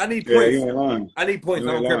 I need Yeah, you points. ain't lying. I need points. You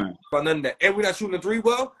I ain't don't care lying. about none of that. And we're not shooting the three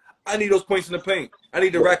well. I need those points in the paint. I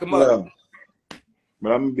need to But, rack them up. yeah,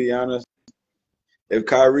 but I'm gonna be honest. If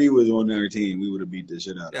Kyrie was on their team, we would have beat the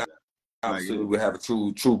shit out of Yeah, them. absolutely. We have a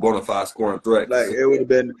true bona fide scoring threat. Like it would have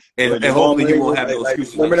been when And Jamal hopefully he Murray won't was have no like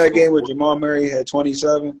excuses remember not to that score. game where Jamal Murray had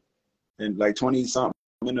 27 and like 20 something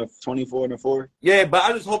in the 24 in the fourth. Yeah, but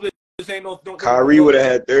I just hope that this ain't no. Kyrie would have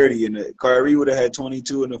had 30 and Kyrie would have had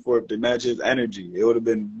 22 in the fourth to match his energy. It would have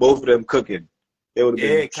been both of them cooking. It would have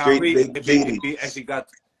Yeah, been straight Kyrie, big JD.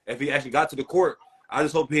 if he actually got to the court, I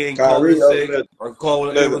just hope he ain't calling Kyrie, sick or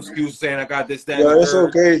calling an listen, excuse saying I got this, that, and yo, the it's so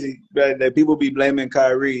third. crazy that people be blaming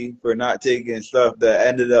Kyrie for not taking stuff that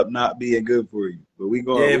ended up not being good for you. But Yeah, we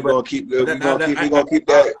gonna keep we I, gonna keep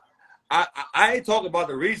that. I ain't talking about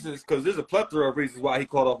the reasons because there's a plethora of reasons why he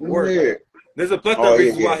called off work. Yeah. There's a plethora Oh of yeah,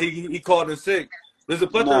 reasons yeah. why he called in sick. There's a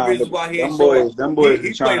plethora of Nah, but reasons why he ain't show up. them boys He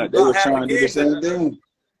was trying played to they about was half the trying to do the games. same thing.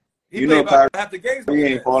 He You played know about Kyrie half the games on the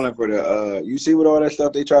ain't Nets. falling for the you see what all that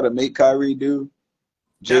stuff they try to make Kyrie do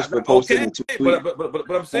Now, just for posting okay, a tweet.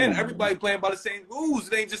 but I'm Come saying on, man. everybody playing by the same rules.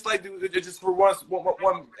 It ain't just like just for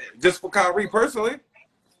one just for Kyrie personally.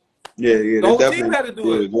 Yeah, yeah, The they whole team definitely had to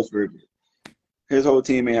do yeah, it. just for his whole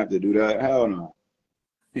team ain't have to do that. Hell no.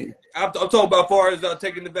 I'm talking about as far as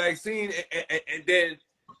taking the vaccine, and then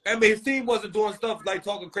I mean his team wasn't doing stuff like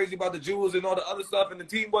talking crazy about the Jews and all the other stuff, and the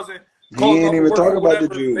team wasn't He calling ain't off for even work talking for about the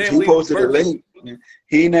whatever Jews. He family posted a birthday. link.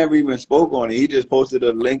 He never even spoke on it. He just posted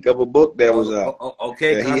a link of a book that was out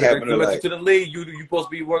Okay, that he happened to complimentary like. to the league. You supposed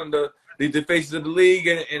to be one of the faces of the league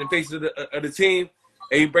and the faces of the team,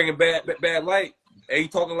 and you bringing bad light, and you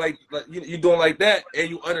talking like you doing like that, and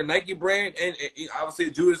you under Nike brand, and obviously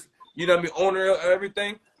the Jewish, you know what I mean, owner of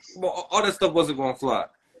everything. Well, all that stuff wasn't going to fly,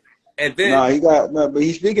 and Nah, then he got no, but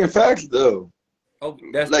he's speaking facts though. oh,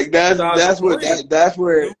 that's Like besides the point. that's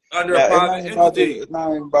where You under a that private entity. it's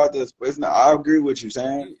not even about this. It's not. I agree with you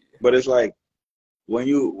saying, but it's like when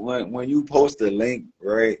you post a link,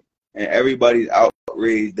 right, and everybody's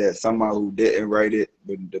outraged that someone who didn't write it,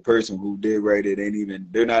 but the person who did write it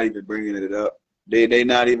they're not even bringing it up. They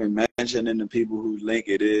not even mentioning the people whose link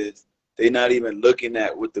it is. They not even looking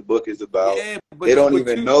at what the book is about. Yeah, They don't but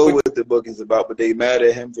even you know but what the book is about, but they mad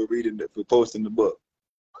at him for for posting the book.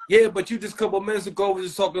 yeah, but you just a couple minutes ago was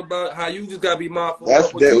just talking about how you just gotta be mindful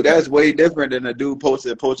of what you That's do. way different than a dude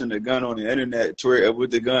posting the gun on the internet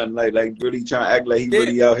with the gun like really trying to act like he Yeah,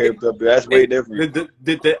 really out here. That's way it, different.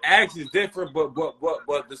 the act is different, but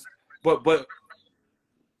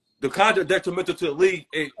the conduct detrimental to the league,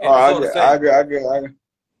 Oh, it's all the I same. agree.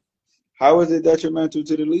 How is it detrimental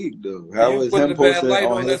to the league though? How You is putting him a bad posting light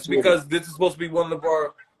on on his us Twitter? because this is supposed to be one of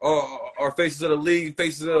our faces of the league,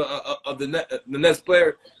 faces of the Nets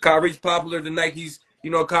player. Kyrie's popular, the Nikes.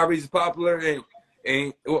 You know, Kyrie's popular,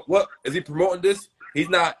 and what is he promoting this? He's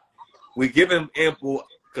not. We give him ample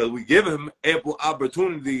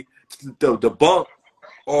opportunity to debunk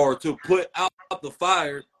or to put out the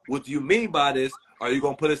fire. What do you mean by this? Are you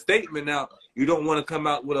going to put a statement out? You don't want to come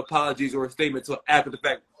out with apologies or a statement until after the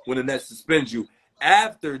fact when the Nets suspend you.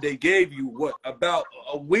 After they gave you about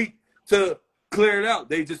a week to clear it out.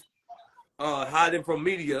 They just hide him from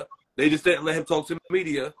media. They just didn't let him talk to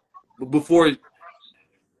media before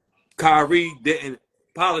Kyrie didn't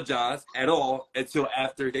apologize at all until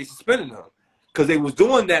after they suspended him. Because they was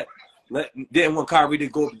doing that, didn't want Kyrie to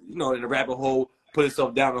go, in the rabbit hole, put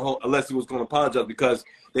himself down the hole, unless he was going to apologize, because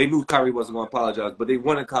they knew Kyrie wasn't going to apologize. But they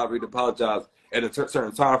wanted Kyrie to apologize at a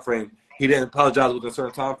certain time frame. He didn't apologize within a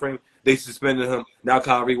certain time frame. They suspended him. Now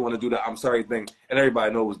Kyrie want to do the I'm sorry thing, and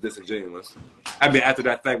everybody knows it was disingenuous. I mean, after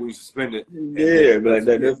that fact, when you suspended, and then Yeah, but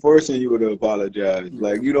like, they're forcing you to apologize.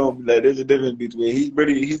 Like you don't. Like there's a difference between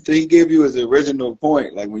he gave you his original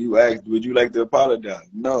point. Like when you asked, would you like to apologize?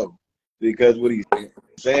 No, because what he's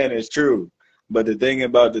saying is true. But the thing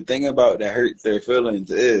about that hurts their feelings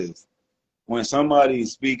is when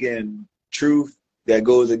somebody's speaking truth that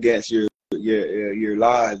goes against your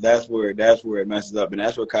lies. That's where it messes up, and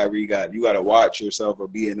that's what Kyrie got. You got to watch yourself for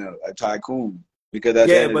being a tycoon, because at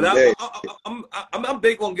the Yeah, end of but the day, I'm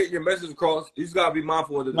big on getting your message across. You just gotta be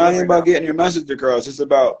mindful of the not even delivery about now. getting your message across. It's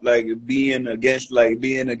about like being against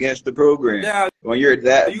the program. Yeah, When you're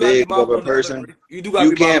that you gotta be big of mindful a of the person, delivery. You do gotta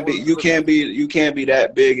be mindful of the delivery. you can't be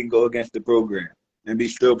that big and go against the program and be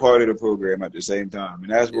still part of the program at the same time.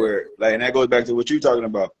 And that's Yeah, where and that goes back to what you're talking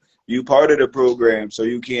about. You part of the program, so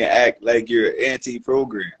you can't act like you're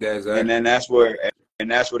anti-program. yeah, And exactly. then that's where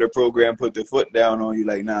the program put the foot down on you.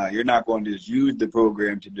 Like, nah, you're not going to just use the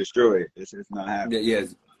program to destroy it. It's not Yeah, happening. yeah.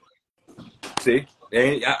 See,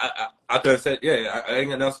 I could have said, yeah, I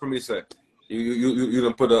ain't got nothing else for me to say. You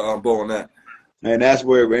done put a bow on that. And that's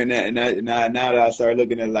where, now that I start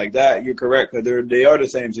looking at it like that, you're correct, because they are the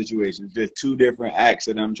same situations. Just two different acts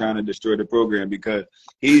that I'm trying to destroy the program, because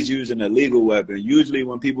he's using a legal weapon. Usually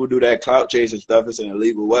when people do that clout chasing stuff, it's an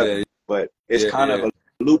illegal weapon. Yeah, But it's yeah, kind of yeah,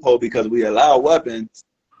 a loophole because we allow weapons.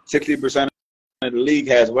 60% of the league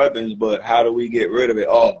has weapons, but how do we get rid of it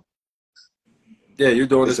all? yeah. You're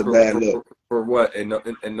doing It's this a bad look. for what? And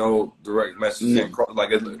no direct messaging. Like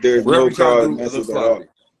There's whatever no you're trying to cross do, it looks message at all. sloppy.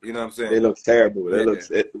 You know what I'm saying? It looks terrible. Yeah.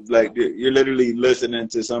 Like you're literally listening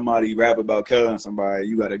to somebody rap about killing somebody.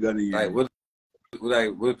 You got a gun in your Like hand. what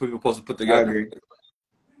are people supposed to put I together? agree.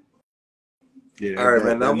 Yeah, All right,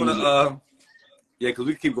 man. I that want music. to yeah, because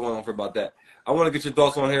we keep going on for about that. I want to get your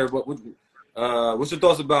thoughts on here. But what's your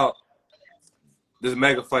thoughts about this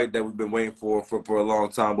mega fight that we've been waiting for a long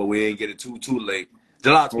time, but we ain't get it too late?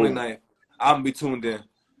 July 29th. I'm gonna be tuned in.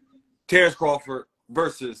 Terrence Crawford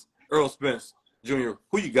versus Earl Spence Jr.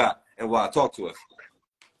 Who you got and why? Talk to us.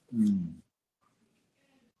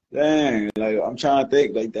 Dang, like I'm trying to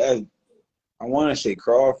think like that. I want to say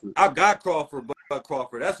Crawford. I got Crawford, but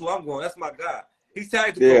Crawford. That's who I'm going. That's my guy. He's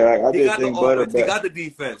tactical. Yeah, I He just got the think Butter offense. He back. got the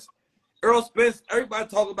defense. Earl Spence, everybody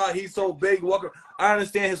talk about he's so big. I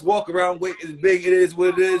understand his walk around weight is big. It is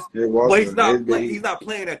what it is. Yeah, But Walker. he's not playing. He's not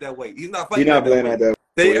playing at that weight. He's not He's fighting not at that playing weight. at that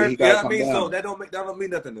They, way. you He know got to what I come mean? So down. that don't mean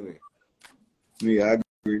nothing to me. Yeah, I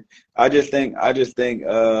agree. I just think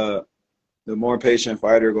the more patient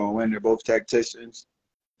fighter gonna win. They're both tacticians.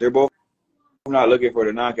 They're both not looking for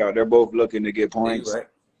the knockout. They're both looking to get Yeah, you points. right.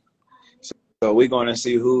 So we're gonna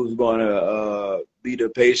see who's gonna be the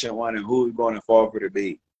patient one and who's gonna fall for the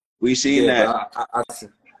bait. We seen Yeah, that. but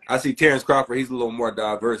I see Terrence Crawford. He's a little more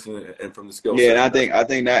diverse and from the skill Yeah, and set. I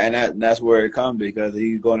think that's where it comes, because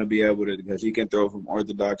he's gonna be able to, because he can throw from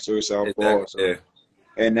orthodox or southpaw. Exactly. So, Yeah.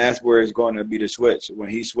 and that's where it's going to be the switch. When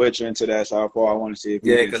he switch into that southpaw, I want to see if he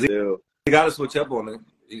Yeah, can because still. he got to switch up on it.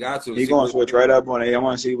 He got to He see gonna what. switch right up on it. I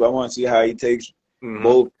want to see how he takes Mm-hmm.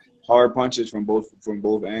 both hard punches from both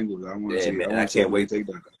angles. I want to Yeah, see. I man, I want to see how can't he wait. take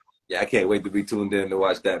that. Yeah, I can't wait to be tuned in to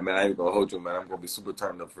watch that, man. I ain't gonna hold you, man. I'm gonna be super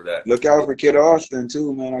turned up for that. Look out for Kid Austin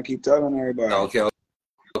too, man. I keep telling everybody. Okay.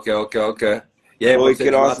 Yeah, but I'm Boy, saying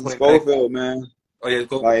Kid July Austin 29th. Schofield, man. Oh yeah,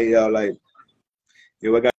 cool.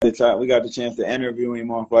 Yeah, we got the chance to interview him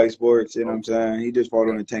on Fight Sports. You know what I'm saying? He just fought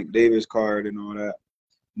on the Tank Davis card and all that.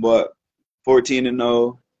 But 14-0, you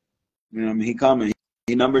know what I mean? He coming.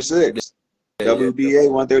 He number 6. Yeah. WBA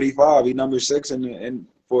 135. He number 6 in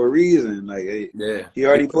for a reason. Like he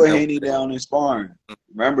already put Haney down in sparring.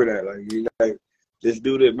 Remember that. Like this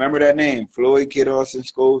dude. Remember that name, Floyd Kid Austin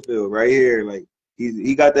Schofield, right here. Like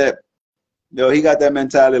he got that. He got that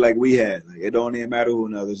mentality like we had. Like it don't even matter who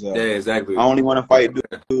another's up. Yeah, exactly. I only want to fight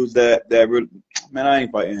dudes that really, man, I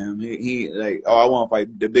ain't fighting him. He like, I want to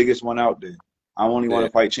fight the biggest one out there. I only want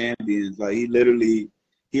to fight champions. Like he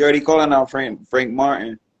already calling out Frank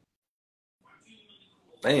Martin.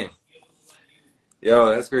 Man,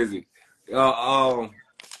 yo, that's crazy. I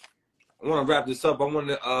want to wrap this up. I want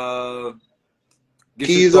to get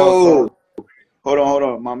your thoughts on. Hold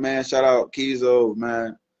on. My man, shout out Kizo,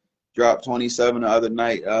 man. Dropped 27 the other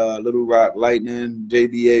night. Little Rock Lightning,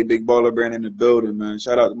 JBA, Big Baller Brand in the building, man.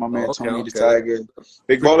 Shout out to my man Tony the Tiger.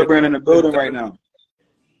 Big Baller Brand in the building right now.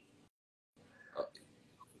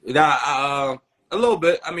 Nah, a little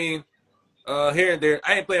bit. I mean, here and there.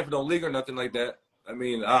 I ain't playing for no league or nothing like that. I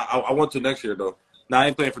mean, I want to next year though. Nah, I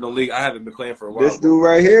ain't playing for no league. I haven't been playing for a while. This dude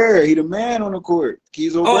right here, he the man on the court.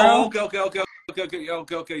 Kizo Brown. Okay.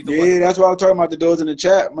 Yeah, that's why I was talking about the dudes in the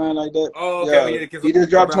chat, man, like that. Oh, okay. Yeah. He just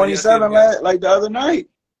dropped 27 like the other night.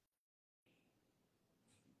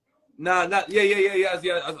 Nah, not yeah.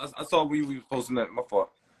 I saw where you was posting that. My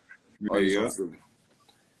fault.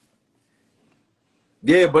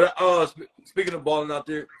 Yeah, but speaking of balling out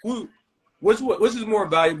there, which is more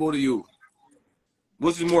valuable to you?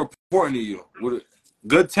 Which is more important to you?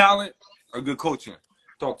 Good talent or good coaching?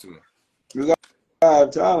 Talk to me.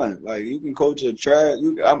 have talent. Like you can coach a trash.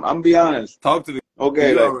 I'm be honest. Talk to me. Okay,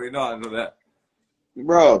 You like already know I know that.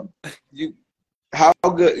 bro, how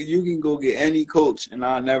good you can go get any coach and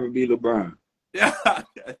I'll never be LeBron. Yeah.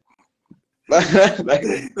 Like,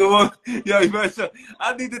 Come on. Yo, you better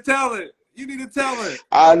I need the talent. You need the talent.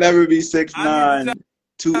 I'll never be I need the 6'9",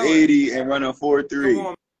 280 and running Come 4'3".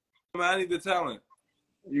 on, man. I need the talent.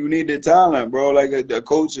 You need the talent, bro. Like the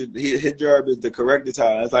coach, his job is to correct the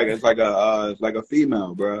talent. It's like a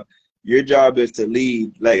female, bro. Your job is to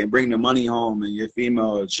lead, like, and bring the money home, and your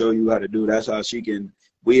female will show you how to do. That's how she can.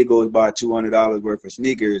 We goes buy $200 worth of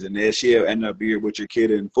sneakers, and then she'll end up here with your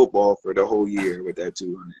kid in football for the whole year with that $200.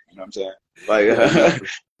 You know what I'm saying? Like,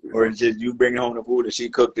 or just you bring home the food and she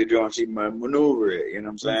cooked it, and she maneuver it. You know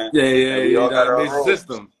what I'm saying? Yeah. We all got our It's a roles.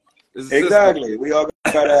 system. It's a Exactly. system. We all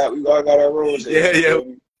got our roles. Yeah.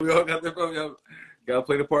 We all got the gotta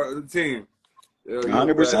play the part of the team.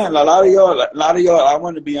 100%. A lot of y'all. I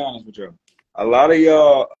want to be honest with y'all. A lot of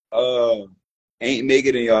y'all ain't make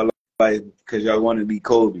it in y'all life because y'all want to be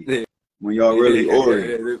Kobe. Yeah. When y'all really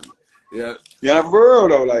Ori. Yeah. Yeah, for real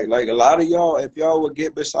though. Like a lot of y'all, if y'all would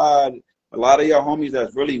get beside a lot of y'all homies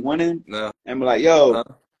that's really winning, and be like, yo,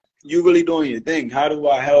 you really doing your thing. How do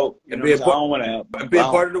I help? You know, I don't want to help. Be a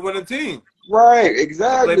part of the winning team. Right,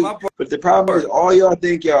 exactly. But the problem is, all y'all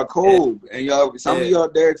think y'all Kobe, and y'all. Some of y'all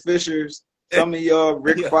Derek Fishers, some of y'all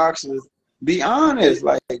Rick Foxes. Be honest,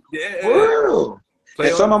 like for real.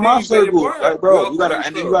 And some of my circles, like bro, you gotta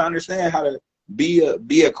understand how to be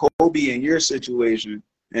a Kobe in your situation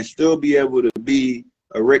and still be able to be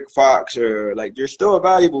a Rick Fox, or like you're still a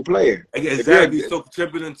valuable player. Exactly, you're still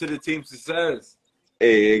contributing to the team's success.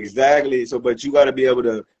 Exactly. So, but you got to be able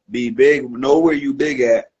to be big, know where you big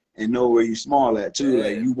at, and know where you small at too.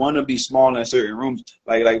 Like you want to be small in certain rooms.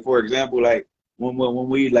 Like for example, like when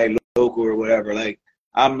we like local or whatever. Like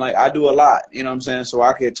I'm like I do a lot. You know what I'm saying? So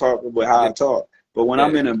I can talk about how I talk. But when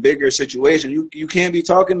I'm in a bigger situation, you can't be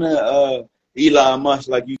talking to Elon Musk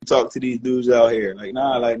like you talk to these dudes out here. Like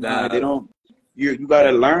nah, they don't. You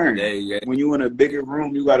gotta learn. When you in a bigger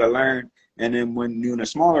room, you gotta learn. And then when you're in a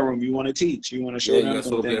smaller room, you want to teach. You want to show them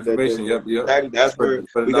some things. That's where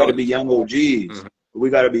we got to be young OGs. Mm-hmm. We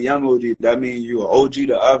got to be young OGs. That means you're an OG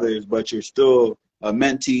to others, but you're still a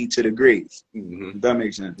mentee to the greats. Mm-hmm. If that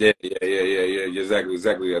makes sense. Yeah.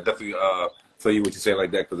 Exactly. I definitely feel you what you say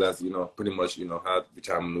like that, because that's pretty much how we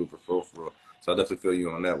try to maneuver for real. So I definitely feel you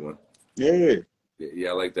on that one. Yeah,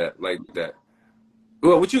 I like that.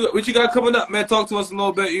 Well, what you got coming up, man? Talk to us a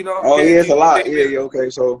little bit. Oh yeah, it's a lot. Yeah. Okay,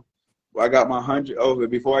 so. I got my 100. Oh,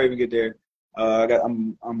 before I even get there,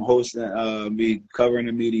 I'm hosting, be covering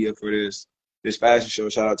the media for this fashion show.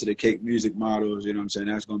 Shout out to the Cake Music models. You know what I'm saying?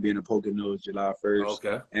 That's gonna be in the Poconos July 1st.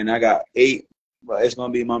 Okay. And I got 8. But it's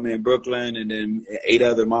gonna be my man Brooklyn, and then 8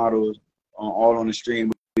 other models all on the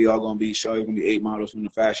stream. We all gonna be showing. Gonna be 8 models from the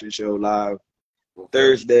fashion show live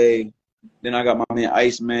Thursday. Then I got my man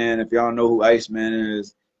Iceman. If y'all know who Iceman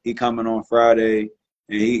is, he coming on Friday.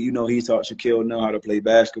 And he taught Shaquille O'Neal how to play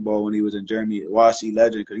basketball when he was in Germany. YC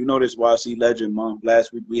Legend, because this YC Legend month.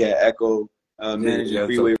 Last week we had Echo, managing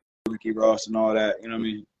Freeway, Ricky Ross, and all that. You know what I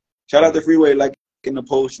mean? Shout out to Freeway, like in the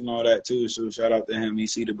post and all that too. So shout out to him. He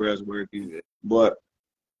see the breast working. But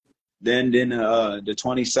then the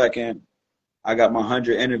 22nd, I got my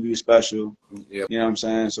 100 interview special. Yep. You know what I'm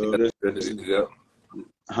saying? So this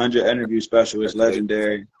 100 interview special is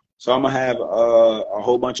legendary. So I'm going to have a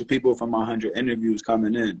whole bunch of people from my 100 interviews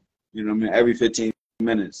coming in, you know what I mean, every 15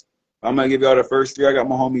 minutes. I'm going to give y'all the first 3. I got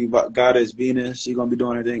my homie Goddess Venus. She's going to be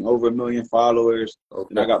doing her thing, over 1 million followers. Okay.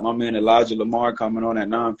 And I got my man Elijah Lamar coming on at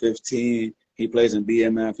 9:15. He plays in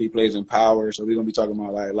BMF. He plays in Power. So we're going to be talking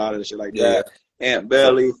about like a lot of the shit like that. Aunt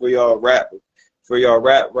Belly for y'all rap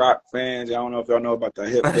rock fans. I don't know if y'all know about the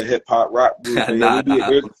hip hop rock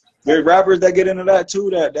group. There's rappers that get into that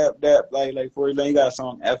too. That like for example, you got a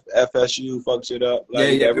song FSU fucks it up.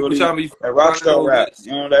 Like, that really that rock star rap.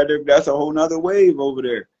 That's a whole nother wave over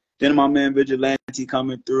there. Then my man Vigilante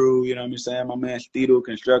coming through. You know what I'm saying? My man Steedle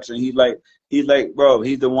Construction. He's like, bro.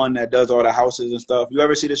 He's the one that does all the houses and stuff. You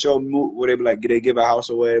ever see the show where they be like, they give a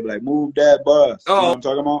house away? Be like, move that bus. You know what I'm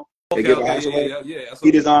talking about? They give a house away. Yeah.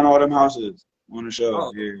 He designed all them houses on the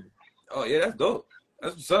show. Oh yeah, that's dope.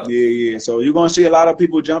 That's what's up. Yeah. So you're gonna see a lot of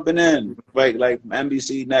people jumping in, like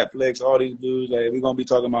NBC, Netflix, all these dudes. Like we're gonna be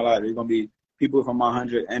talking about a lot. There's gonna be people from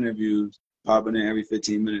 100 interviews popping in every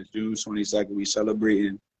 15 minutes. June 22nd, we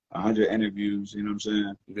celebrating 100 interviews. You know what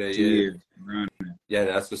I'm saying? 2 years. Yeah,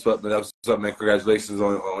 that's what's up, man. Congratulations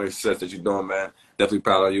on your success that you're doing, man. Definitely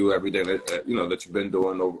proud of you. Everything that you've been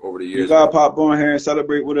doing over the years. You gotta pop on here and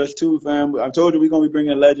celebrate with us too, fam. I told you we're gonna be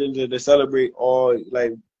bringing legends to celebrate all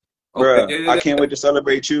Okay. Bruh, I can't wait to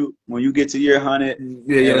celebrate you when you get to year 100 and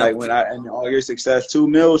Yeah. like and all your success. 2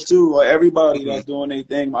 mils too. Like everybody Mm-hmm. that's doing their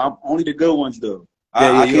thing. I'm only the good ones though.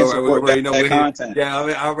 Yeah. I You can't already, support already know bad we're here. content. Yeah. I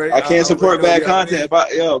mean, I can't I already support know. bad Yeah. I content. mean. If I,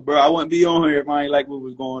 yo, bro, I wouldn't be on here if I ain't like what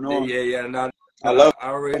was going on. Yeah. No, I love I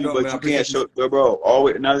already you, know, man. but I you can't appreciate you. show, bro.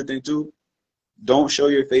 Always another thing too. Don't show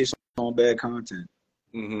your face on bad content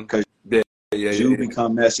Mm-hmm. because you Yeah.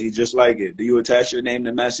 become messy just like it. Do you attach your name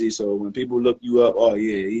to messy? So when people look you up, oh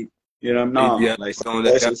yeah, you know, no, Yeah. like Doing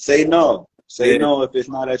that's that. just say no. Say Yeah. no if it's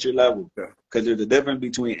not at your level. Yeah. Because there's a difference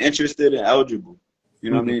between interested and eligible. You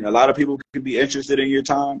know what I Mm-hmm. mean? A lot of people can be interested in your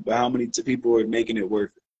time, but how many people are making it worth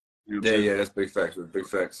it? You know what I'm saying? Yeah. That's big facts. That's big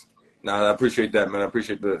facts. Nah, I appreciate that, man. I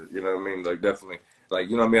appreciate the, you know what I mean? Like, definitely. Like,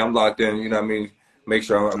 you know what I mean? I'm locked in, you know what I mean? Make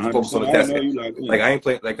sure I'm focused on 100%. the I don't task. know you like Like, me. I ain't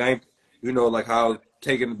playing, like, I ain't, you know, like how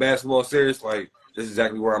taking the basketball serious, like, this is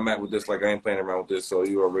exactly where I'm at with this. Like, I ain't playing around with this, so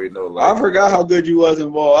you already know, I like, forgot how good you was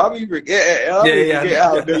involved. I be forgetting how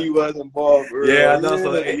good yeah. you was involved, for Yeah, real. I know.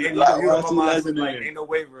 So, Yeah, and you know, like, my see mindset, lesson like, in. ain't no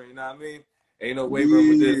wavering, you know what I mean? Ain't no wavering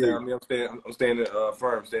with this. You know Yeah. what I mean? I'm staying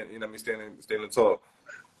firm, you know what I mean? Standing tall.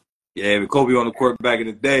 Yeah, but Kobe on the court back in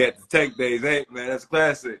the day at the Tech days, hey, man, that's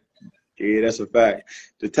classic. Yeah, that's a fact.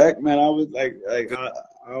 The tech, man, I was like,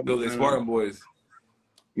 Those they Spartan boys.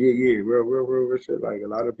 yeah, real shit. Like a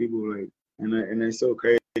lot of people, like, and it's so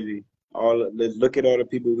crazy. Look at all the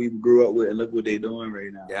people we grew up with, and look what they doing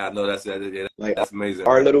right now. Yeah, I know yeah, Like that's amazing.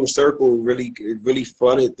 our little circle really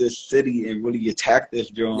flooded this city and really attacked this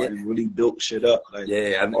Yeah, joint and really built shit up. Like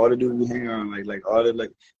yeah, all the dudes we hang around, like all the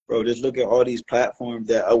like, bro, just look at all these platforms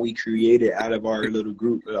that we created out of our little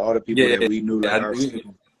group. All the people yeah, that we knew, like our and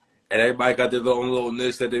circle. everybody got their own little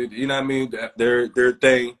niche that they, you know what I mean? Their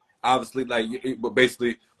thing. Obviously, like, but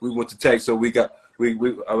basically, we went to Tech, so we got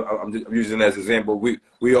I'm using it as an example.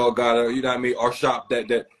 We all got you know what I mean? Our shop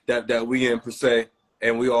that we in per se,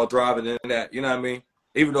 and we all driving in that. You know what I mean?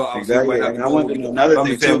 Even though obviously we might Exactly. not be And I doing want what to we know do, another but I'm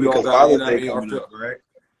thing just saying too, we all because got, you Father's know what I Day mean? Our coming up, right?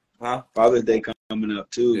 huh? Father's Day coming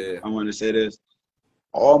up too. Yeah. I want to say this.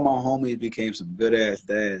 All my homies became some good ass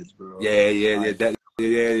dads, bro. Yeah. Like, That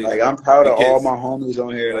yeah. like I'm proud The of all kids. my homies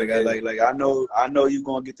on here. Yeah. Like I know you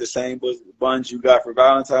gonna get the same buns you got for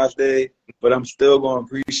Valentine's Day, but I'm still gonna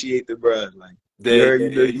appreciate the bruh. Like you heard,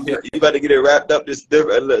 you got to get it wrapped up just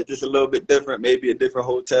different, just a little bit different, maybe a different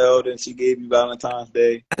hotel than she gave you Valentine's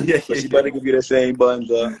Day, but she better give you the same buns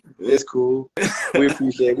up. It's cool. We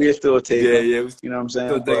appreciate. We still take them. Yeah. You know what I'm So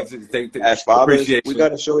saying? But take as fathers, we appreciation. got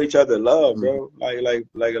to show each other love, Mhm. bro.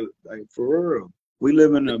 Like for real. We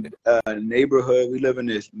live in a neighborhood. We live in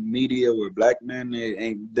this media where black men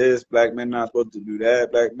ain't this, black men not supposed to do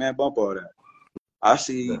that, black men bump all that. I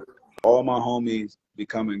see all my homies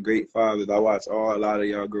becoming great fathers. I watch a lot of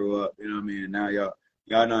y'all grow up. You know what I mean? And now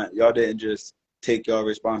y'all didn't just take y'all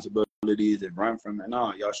responsibilities and run from it.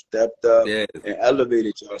 No, y'all stepped up Yeah, and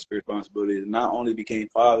elevated y'all's responsibilities. And not only became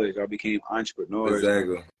fathers, y'all became entrepreneurs and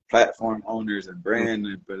exactly. platform owners and brand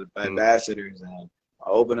Mhm. ambassadors and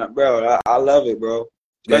open up, bro. I love it, bro.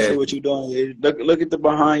 Yeah. Especially what you're doing. Look at the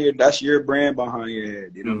behind your. That's your brand behind your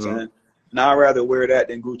head. You know what I'm Hmm. saying? Now I'd rather wear that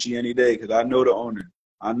than Gucci any day because I know the owner.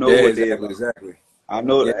 I know Yeah, what they about. exactly. I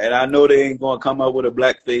know Yeah. that, and I know they ain't gonna come up with a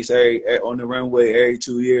black face on the runway every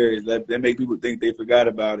 2 years. That make people think they forgot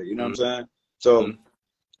about it. You know what I'm saying? So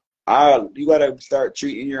Mhm. you gotta start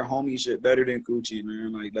treating your homie shit better than Gucci,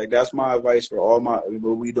 man. Like that's my advice for all what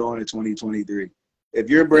we doing in 2023. If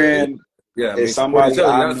your Yeah. brand Yeah, I is mean, support each somebody other. You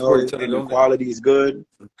I gotta support know each other, and the don't quality is good,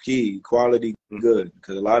 quality they? good.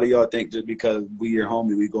 Because a lot of y'all think just because we your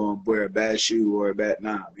homie, we gonna wear a bad shoe or a bad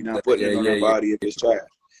we not putting it on our Yeah. body if it's trash.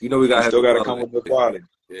 You know we You gotta have still good gotta come quality. with good quality.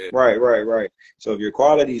 Yeah. Right. So if your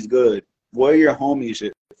quality is good, wear your homie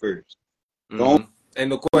shit first. Don't Mm-hmm. Ain't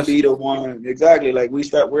no question. be the one exactly like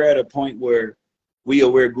we're at a point where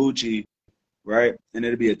we'll wear Gucci, right? And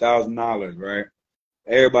it'll be $1,000, right?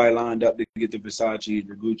 Everybody lined up to get the Versace,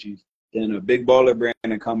 the Gucci. Then a big baller brand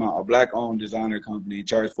and come out, a black-owned designer company,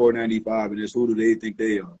 charge $495, and it's who do they think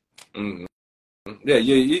they are? Mm-hmm. Yeah.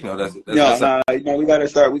 You know No, that's no, we gotta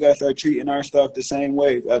start treating our stuff the same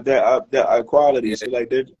way. That quality. yeah. So like,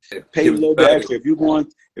 they pay a Give us little bit value. extra. If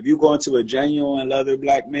you going to a genuine leather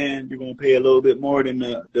black man, you're gonna pay a little bit more than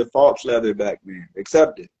the false leather black man.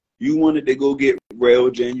 Accept it. You wanted to go get real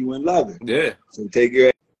genuine leather, Yeah. so take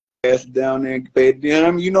your ass down there and pay.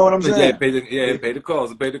 You know what I'm Yeah. saying? Pay the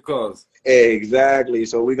cause. Pay the cause. Exactly.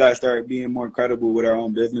 So we gotta start being more credible with our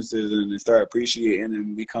own businesses and start appreciating.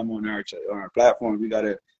 And we come on our platform. We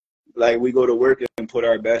gotta like we go to work and put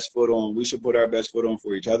our best foot on. We should put our best foot on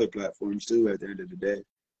for each other platforms too. At the end of the day.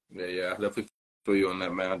 Yeah. Definitely feel you on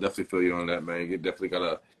that, man. I definitely feel you on that, man. You definitely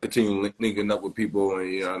gotta continue linking up with people,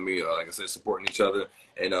 and you know what I mean. Like I said, supporting each other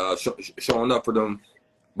and showing up for them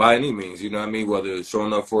by any means. You know what I mean. Whether it's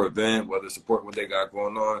showing up for an event, whether it's supporting what they got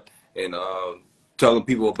going on, and telling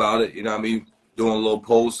people about it. You know what I mean. Doing a little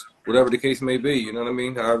posts, whatever the case may be. You know what I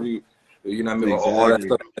mean. However you know what I mean. All that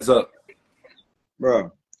stuff adds up,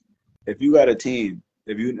 bro. If you got a team,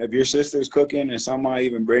 if your sister's cooking and somebody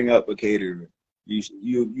even bring up a caterer, you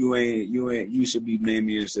should be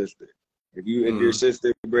naming your sister. If your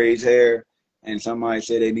sister braids hair and somebody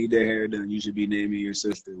say they need their hair done, you should be naming your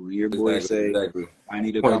sister. When your boy say I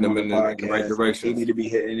need to come on the podcast, in the right direction. He need to be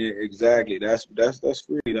hitting it exactly. That's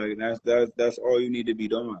free. Like that's all you need to be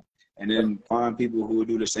doing. And then find people who will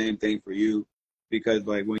do the same thing for you, because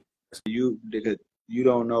like when you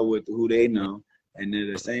don't know who they know, and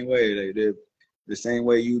they're the same way. Like the same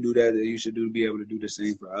way you do that you should be able to do the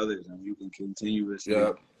same for others, and you can continuously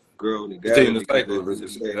grow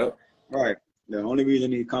together. Right. The only reason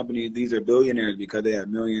these are billionaires, because they have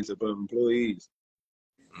millions of employees.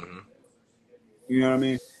 Mm-hmm. You know what I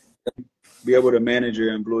mean? Be able to manage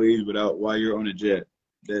your employees while you're on a jet.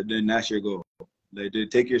 Then that's your goal. Like,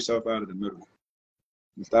 take yourself out of the middle.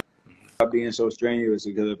 And stop being so strenuous,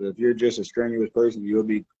 because if you're just a strenuous person, you'll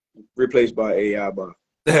be replaced by AI bot.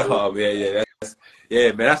 Oh man, man,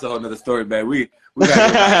 that's a whole nother story, man. We got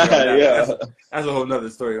that. That's a whole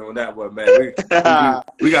nother story on that one, man.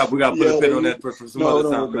 We got to put a pin on that for some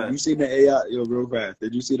other time, man. You seen the AI, real fast?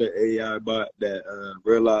 Did you see the AI bot that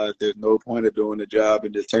realized there's no point of doing the job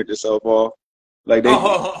and just turned itself off? Like they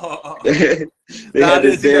had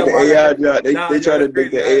this damn AI job. They tried to make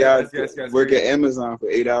the AI work at Amazon for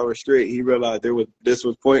 8 hours straight. He realized this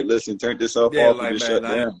was pointless and turned itself off and just shut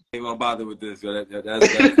down. I ain't gonna bother with this.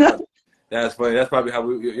 That's funny. That's probably how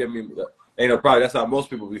we. I mean, ain't no problem. That's how most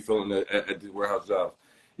people be feeling at the warehouse jobs.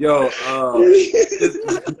 Yo,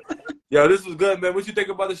 this was good, man. What you think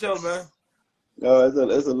about the show, man?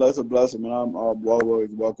 It's a blessing, man. I'm always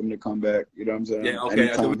welcome to come back. You know what I'm saying? Yeah, okay.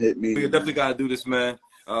 Anytime, hit me. We definitely gotta do this, man.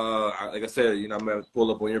 Like I said, I'm gonna pull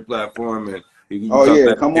up on your platform and.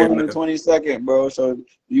 Come on the 22nd, bro. So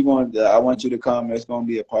I want you to come. It's gonna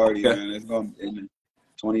be a party, man. It's gonna be in the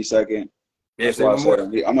 22nd. Yeah,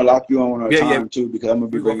 I'm gonna lock you on a time too, because I'm gonna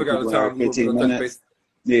be bringing people out 15 minutes.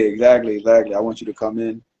 Yeah, exactly. I want you to come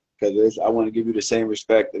in, because I want to give you the same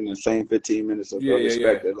respect and the same 15 minutes of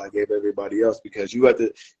respect that I gave everybody else, because you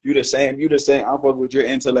the same. I fuck with your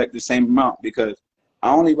intellect the same amount, because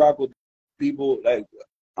I only rock with people that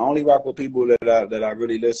I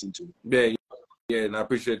really listen to. Yeah, and I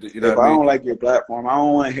appreciate it. If I don't like your platform, I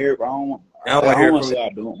don't want to hear. I don't want to say I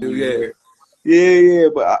don't. Yeah,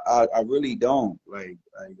 but I really don't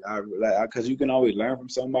because you can always learn from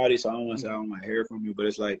somebody. So I don't want to say I don't want to hear from you, but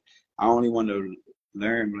it's like I only want to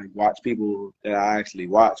learn, watch people that I actually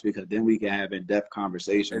watch, because then we can have in-depth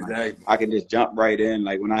conversation. Exactly. I can just jump right in.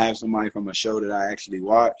 Like when I have somebody from a show that I actually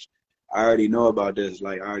watch, I already know about this.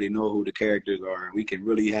 Like I already know who the characters are, and we can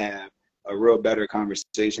really have a real better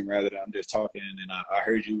conversation, rather than I'm just talking and I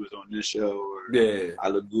heard you was on this show, or I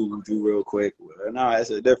Googled you real quick. No,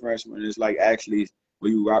 it's a difference when it's like actually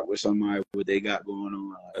when you rock with somebody, what they got going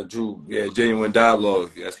on. A true, genuine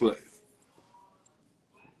dialogue. That's what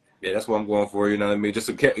I'm going for. You know what I mean? Just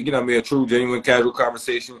a true, genuine, casual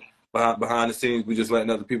conversation behind the scenes. We just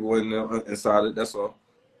letting other people inside it. That's all.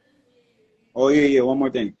 Oh yeah. One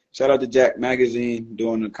more thing. Shout out to Jack Magazine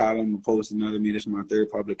doing the column and posting another me. This is my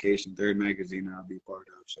third publication, third magazine I'll be part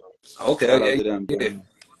of. So shout out to them.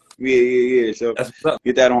 Yeah. So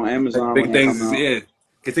get that on Amazon. Big things.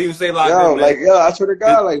 Continue to stay locked in, man. I swear to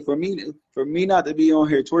God, for me not to be on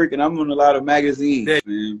here twerking, I'm on a lot of magazines,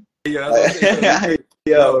 man. Continue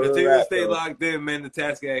to stay locked in, man. The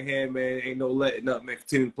task at hand, man. Ain't no letting up, man.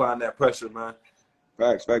 Continue applying that pressure, man.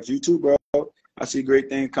 Facts. You too, bro. I see great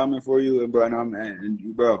things coming for you, and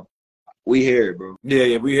bro, we here, bro.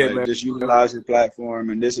 Yeah, we here, man. Just utilize your platform,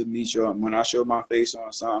 and this is me showing. When I show my face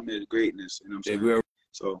on something, it's greatness. You know what I'm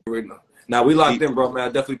saying? Now we locked in, bro, man. I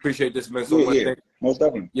definitely appreciate this, man, so much. Yeah, most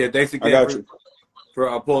definitely. Yeah, thanks again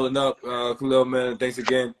for pulling up, Khalil, man. Thanks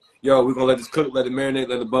again. Yo, we're gonna let this cook, let it marinate,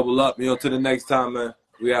 let it bubble up. To the next time, man.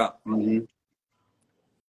 We out. Mm-hmm.